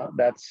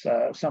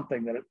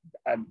something that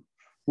I'd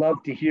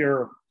love to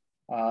hear.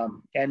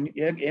 And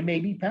it may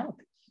be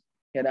penalties.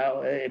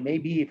 It may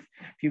be if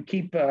you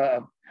keep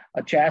a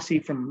chassis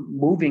from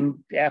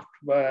moving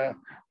after,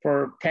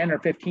 for 10 or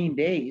 15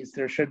 days,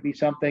 there should be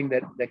something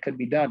that could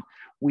be done.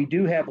 We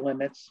do have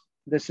limits.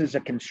 This is a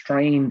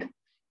constrained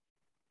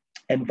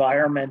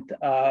environment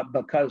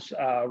because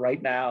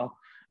right now,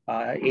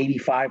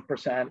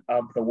 85%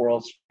 of the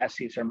world's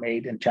chassis are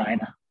made in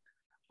China.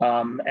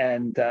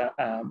 And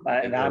I'm,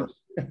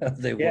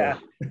 They were. yeah,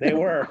 they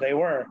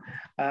were.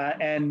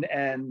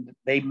 And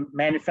they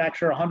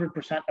manufacture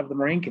 100% of the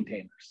marine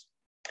containers.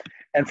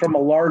 And from a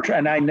large,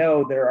 and I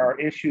know there are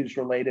issues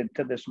related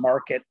to this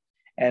market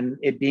and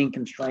it being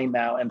constrained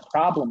now and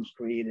problems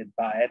created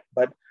by it,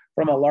 but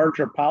from a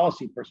larger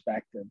policy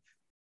perspective,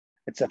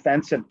 it's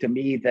offensive to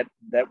me that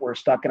we're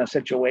stuck in a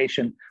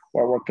situation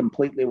where we're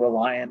completely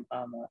reliant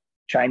on the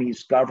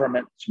Chinese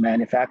government's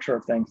manufacture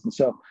of things. And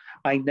so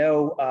I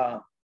know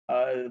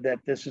that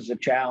this is a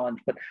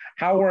challenge, but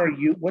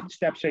what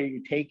steps are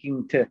you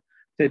taking to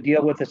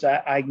deal with this?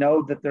 I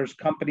know that there's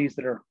companies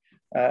that are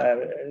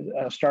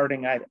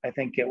starting, I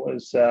think it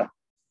was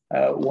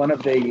one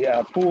of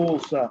the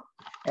pools,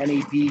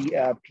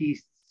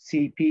 NEDPCP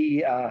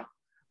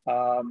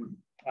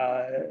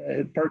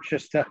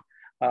purchased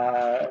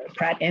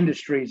Pratt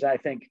Industries, I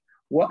think.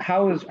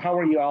 How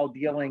are you all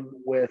dealing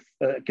with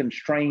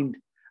constrained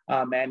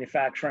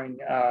manufacturing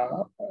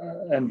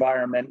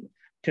environment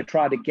to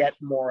try to get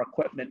more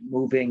equipment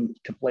moving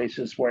to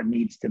places where it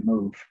needs to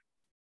move?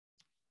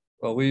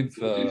 Well, we've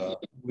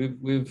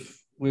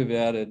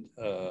added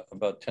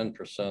about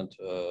 10%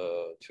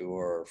 to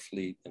our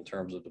fleet in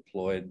terms of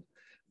deployed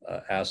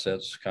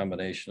assets,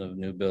 combination of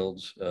new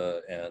builds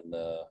and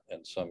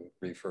some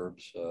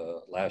refurbs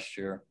last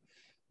year.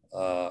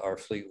 Our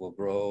fleet will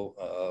grow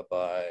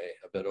by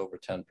a bit over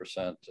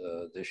 10%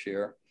 this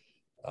year,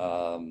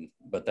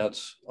 but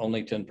that's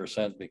only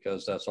 10%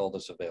 because that's all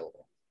that's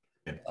available.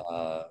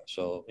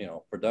 So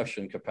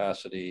production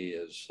capacity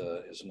is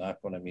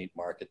not going to meet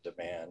market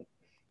demand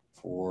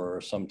for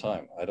some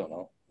time. I don't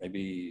know,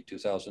 maybe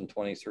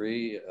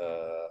 2023.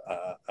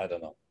 I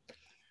don't know.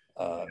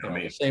 You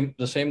know,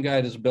 the same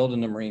guy that's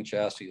building the marine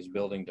chassis is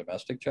building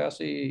domestic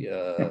chassis,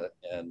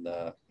 and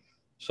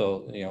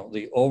so you know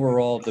the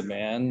overall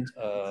demand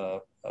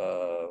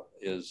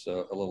is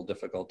a little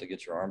difficult to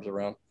get your arms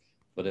around,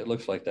 but it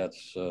looks like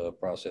that's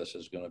process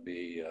is going to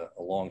be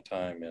a long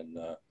time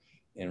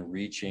in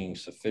reaching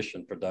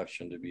sufficient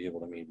production to be able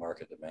to meet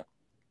market demand.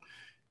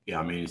 Yeah,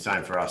 I mean,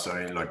 same for us.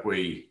 I mean, like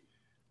we're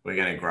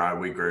going to grow.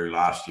 We grew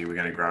last year. We're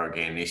going to grow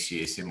again this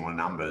year, similar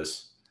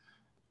numbers.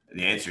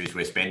 The answer is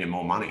we're spending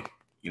more money,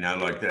 you know,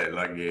 like that,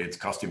 like it's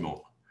costing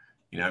more,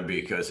 you know,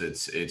 because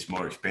it's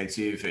more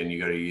expensive and you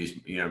got to use,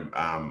 you know,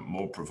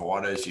 more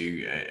providers,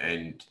 you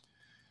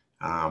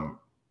know,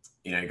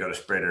 you got to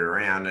spread it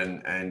around.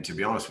 And to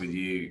be honest with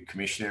you,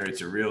 Commissioner,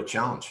 it's a real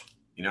challenge,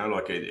 you know,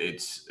 like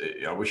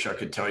I wish I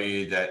could tell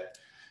you that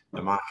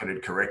the market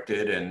had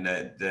corrected and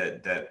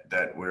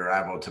that we're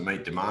able to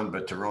meet demand.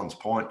 But to Ron's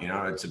point, you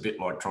know, it's a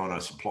bit like trying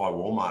to supply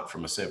Walmart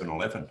from a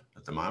 7-Eleven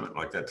at the moment.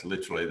 Like that's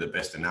literally the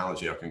best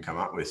analogy I can come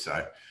up with.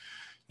 So,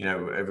 you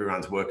know,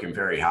 everyone's working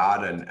very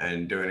hard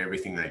and doing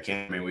everything they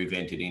can. I mean, we've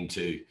entered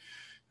into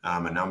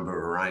a number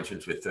of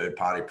arrangements with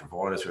third-party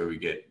providers where we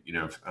get, we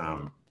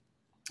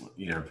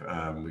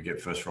get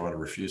first right of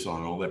refusal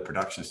on all their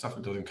production stuff.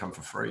 It doesn't come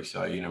for free.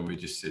 So, you know,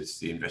 it's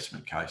the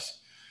investment case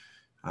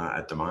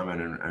at the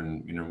moment,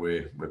 and you know,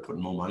 we're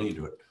putting more money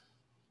into it.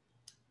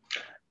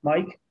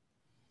 Mike?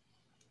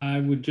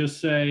 I would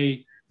just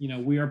say, you know,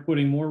 we are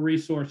putting more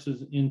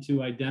resources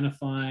into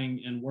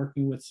identifying and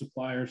working with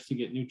suppliers to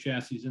get new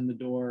chassis in the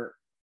door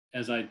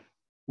as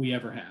we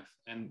ever have.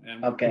 And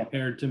we're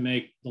prepared to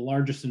make the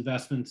largest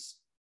investments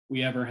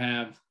we ever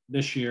have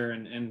this year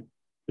and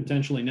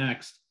potentially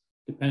next,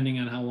 depending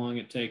on how long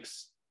it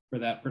takes for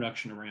that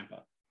production to ramp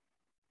up.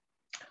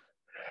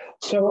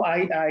 So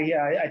I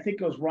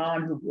think it was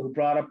Ron who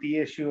brought up the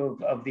issue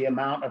of the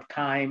amount of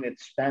time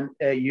it's spent,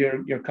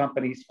 your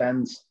company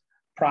spends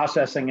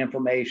processing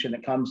information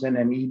that comes in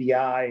an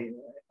EDI.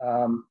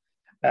 And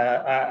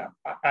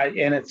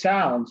it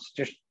sounds,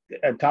 just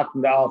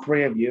talking to all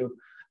three of you,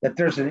 that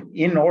there's an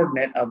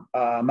inordinate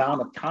amount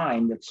of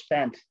time that's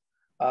spent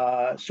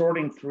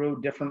sorting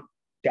through different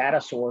data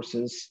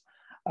sources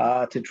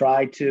to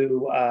try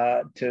to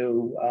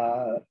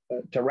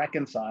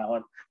reconcile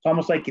it. It's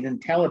almost like an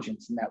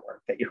intelligence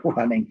network that you're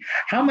running.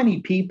 How many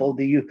people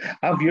do you,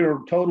 of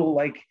your total,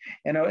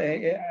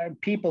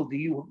 people do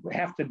you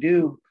have to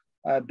do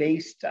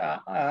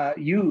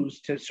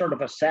use to sort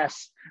of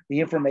assess the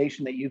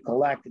information that you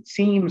collect? It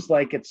seems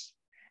like it's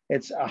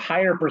a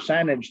higher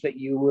percentage than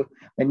you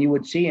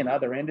would see in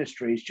other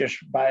industries,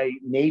 just by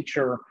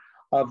nature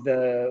of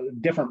the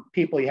different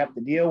people you have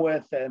to deal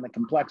with and the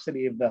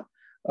complexity of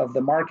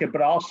the market,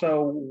 but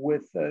also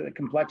with the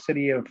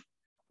complexity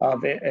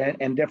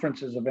and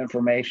differences of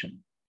information.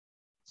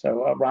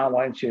 So Ron,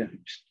 why don't you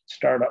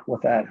start up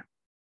with that?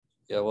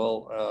 Yeah,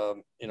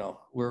 well, you know,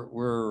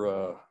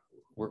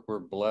 we're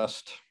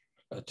blessed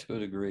to a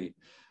degree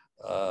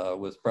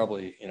with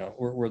probably, you know,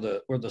 we're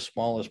the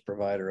smallest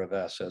provider of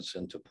assets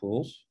into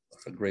pools,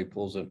 great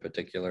pools in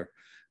particular,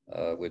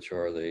 which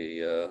are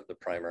the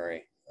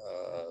primary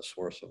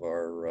source of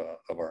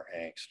our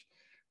angst.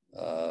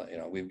 You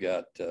know, we've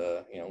got,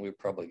 we've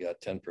probably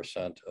got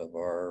 10% of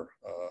our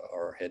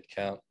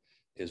headcount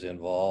is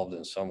involved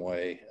in some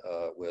way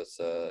with,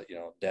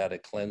 data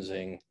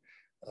cleansing,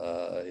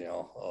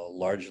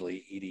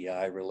 largely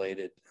EDI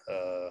related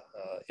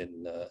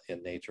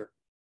in nature.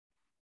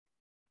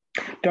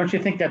 Don't you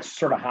think that's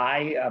sort of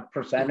high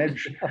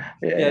percentage? Yeah,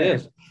 it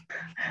is.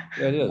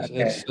 Yeah, it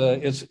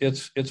is.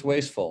 Okay. It's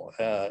wasteful,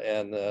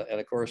 and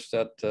of course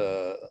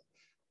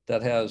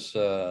that has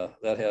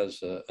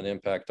an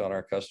impact on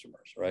our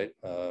customers, right?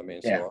 I mean,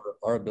 yeah. So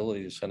our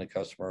ability to send a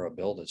customer a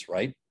bill that's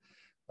right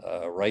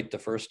the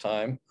first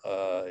time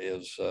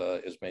is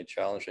made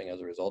challenging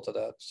as a result of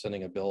that.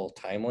 Sending a bill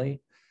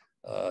timely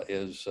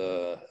is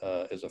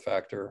a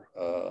factor,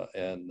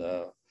 and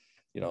the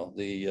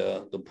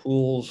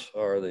pools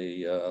are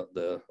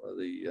the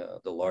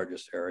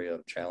largest area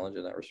of challenge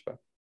in that respect.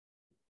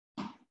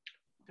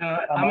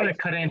 I'm going to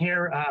cut in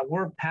here.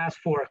 We're past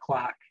 4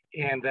 o'clock,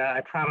 and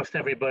I promised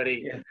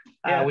everybody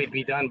we'd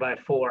be done by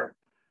 4.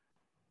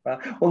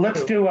 Well,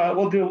 let's do.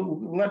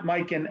 Let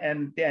Mike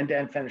and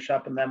Dan finish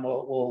up, and then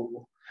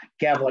we'll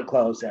gavel it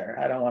close there.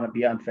 I don't want to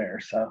be unfair,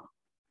 so.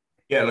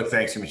 Yeah, look,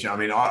 thanks, Commissioner. I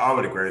mean, I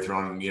would agree with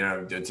Ron. You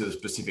know, to the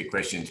specific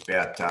questions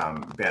about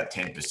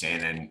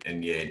 10%,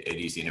 and yeah, it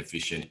is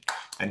inefficient.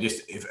 And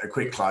just a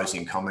quick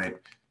closing comment.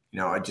 You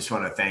know, I just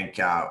want to thank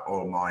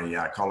all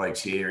my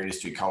colleagues here,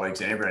 industry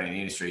colleagues, and everyone in the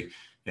industry.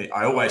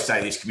 I always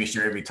say this,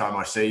 Commissioner, every time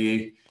I see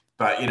you.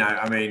 But, you know,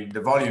 I mean,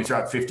 the volumes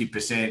are up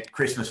 50%.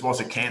 Christmas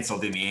wasn't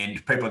cancelled in the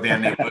end. People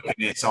down there working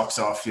their socks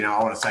off. You know,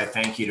 I want to say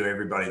thank you to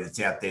everybody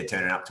that's out there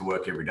turning up to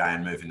work every day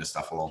and moving the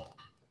stuff along.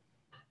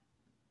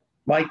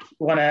 Mike,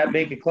 you want to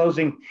make a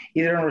closing,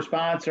 either in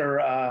response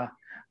or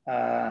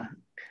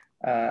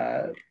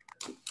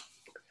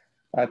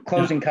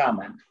closing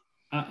comment?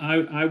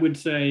 I would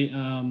say,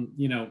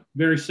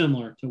 very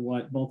similar to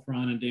what both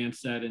Ron and Dan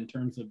said in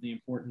terms of the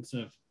importance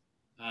of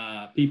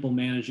people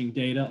managing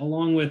data,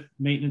 along with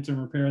maintenance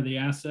and repair of the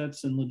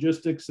assets and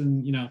logistics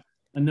and,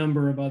 a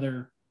number of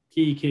other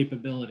key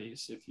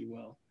capabilities, if you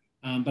will.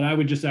 But I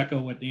would just echo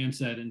what Dan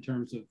said in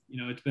terms of,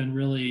 it's been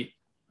really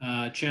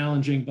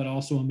challenging, but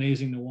also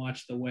amazing to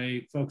watch the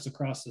way folks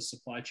across the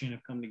supply chain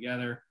have come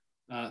together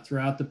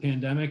throughout the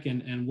pandemic,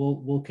 and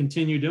we'll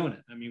continue doing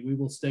it. I mean, we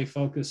will stay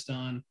focused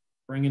on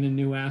bringing in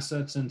new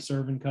assets and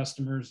serving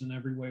customers in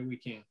every way we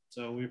can.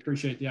 So we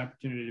appreciate the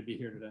opportunity to be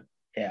here today.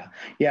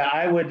 Yeah.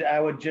 I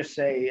would just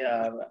say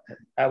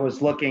I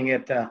was looking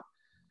at the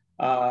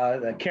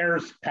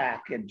CARES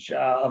package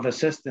of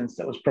assistance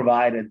that was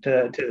provided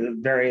to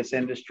various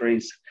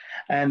industries,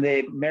 and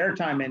the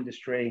maritime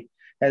industry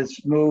has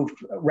moved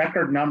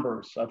record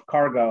numbers of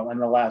cargo in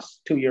the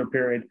last 2-year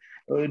period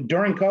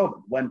during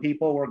COVID, when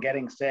people were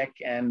getting sick.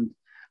 And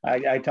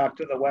I talked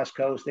to the West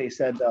Coast. They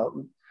said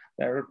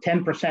they're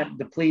 10%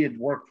 depleted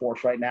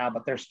workforce right now,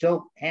 but they're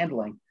still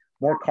handling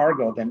more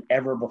cargo than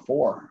ever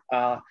before.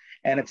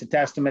 And it's a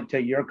testament to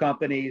your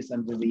companies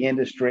and to the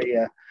industry.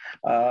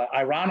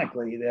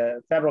 Ironically,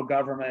 the federal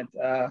government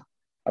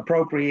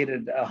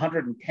appropriated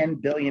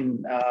 $110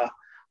 billion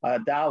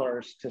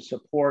to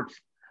support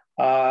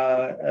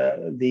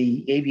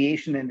the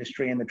aviation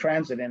industry and the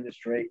transit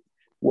industry,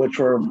 which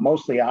were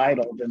mostly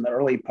idled in the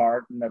early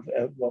part, and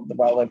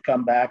while they've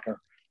come back, are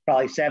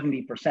probably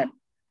 70%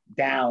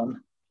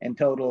 down in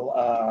total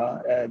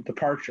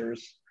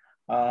departures.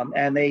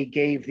 And they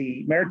gave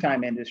the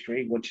maritime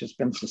industry, which has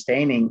been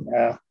sustaining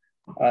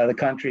the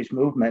country's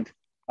movement,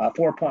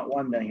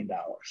 $4.1 million.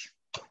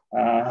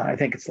 I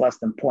think it's less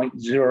than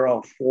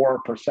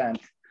 0.04%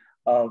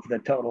 of the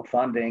total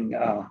funding.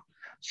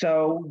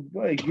 So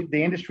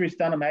the industry's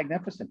done a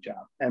magnificent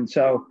job, and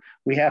so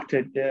we have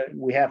to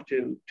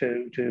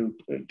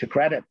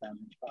credit them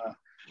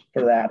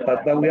for that.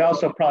 But we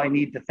also probably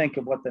need to think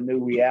of what the new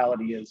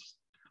reality is,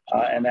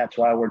 and that's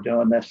why we're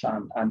doing this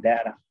on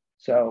data.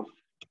 So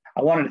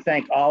I wanted to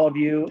thank all of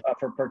you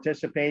for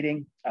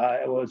participating.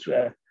 It was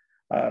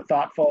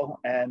thoughtful,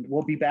 and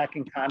we'll be back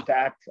in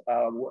contact.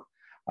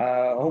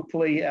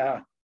 Hopefully,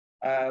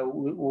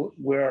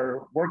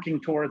 we're working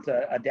towards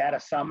a data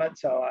summit,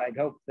 so I'd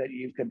hope that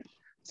you could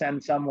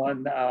send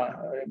someone,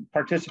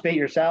 participate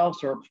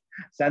yourselves, or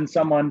send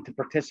someone to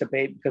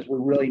participate, because we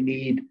really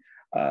need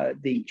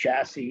the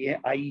chassis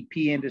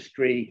IEP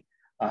industry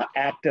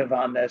active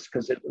on this,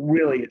 because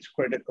it's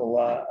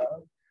critical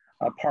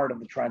part of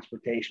the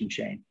transportation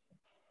chain.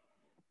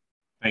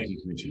 Thank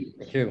you, Commissioner.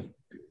 Thank you.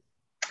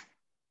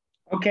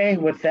 Okay,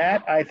 with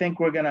that, I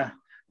think we're going to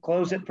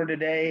close it for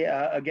today.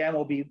 Again,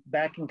 we'll be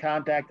back in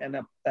contact,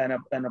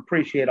 and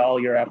appreciate all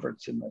your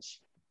efforts in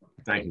this.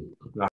 Thank you.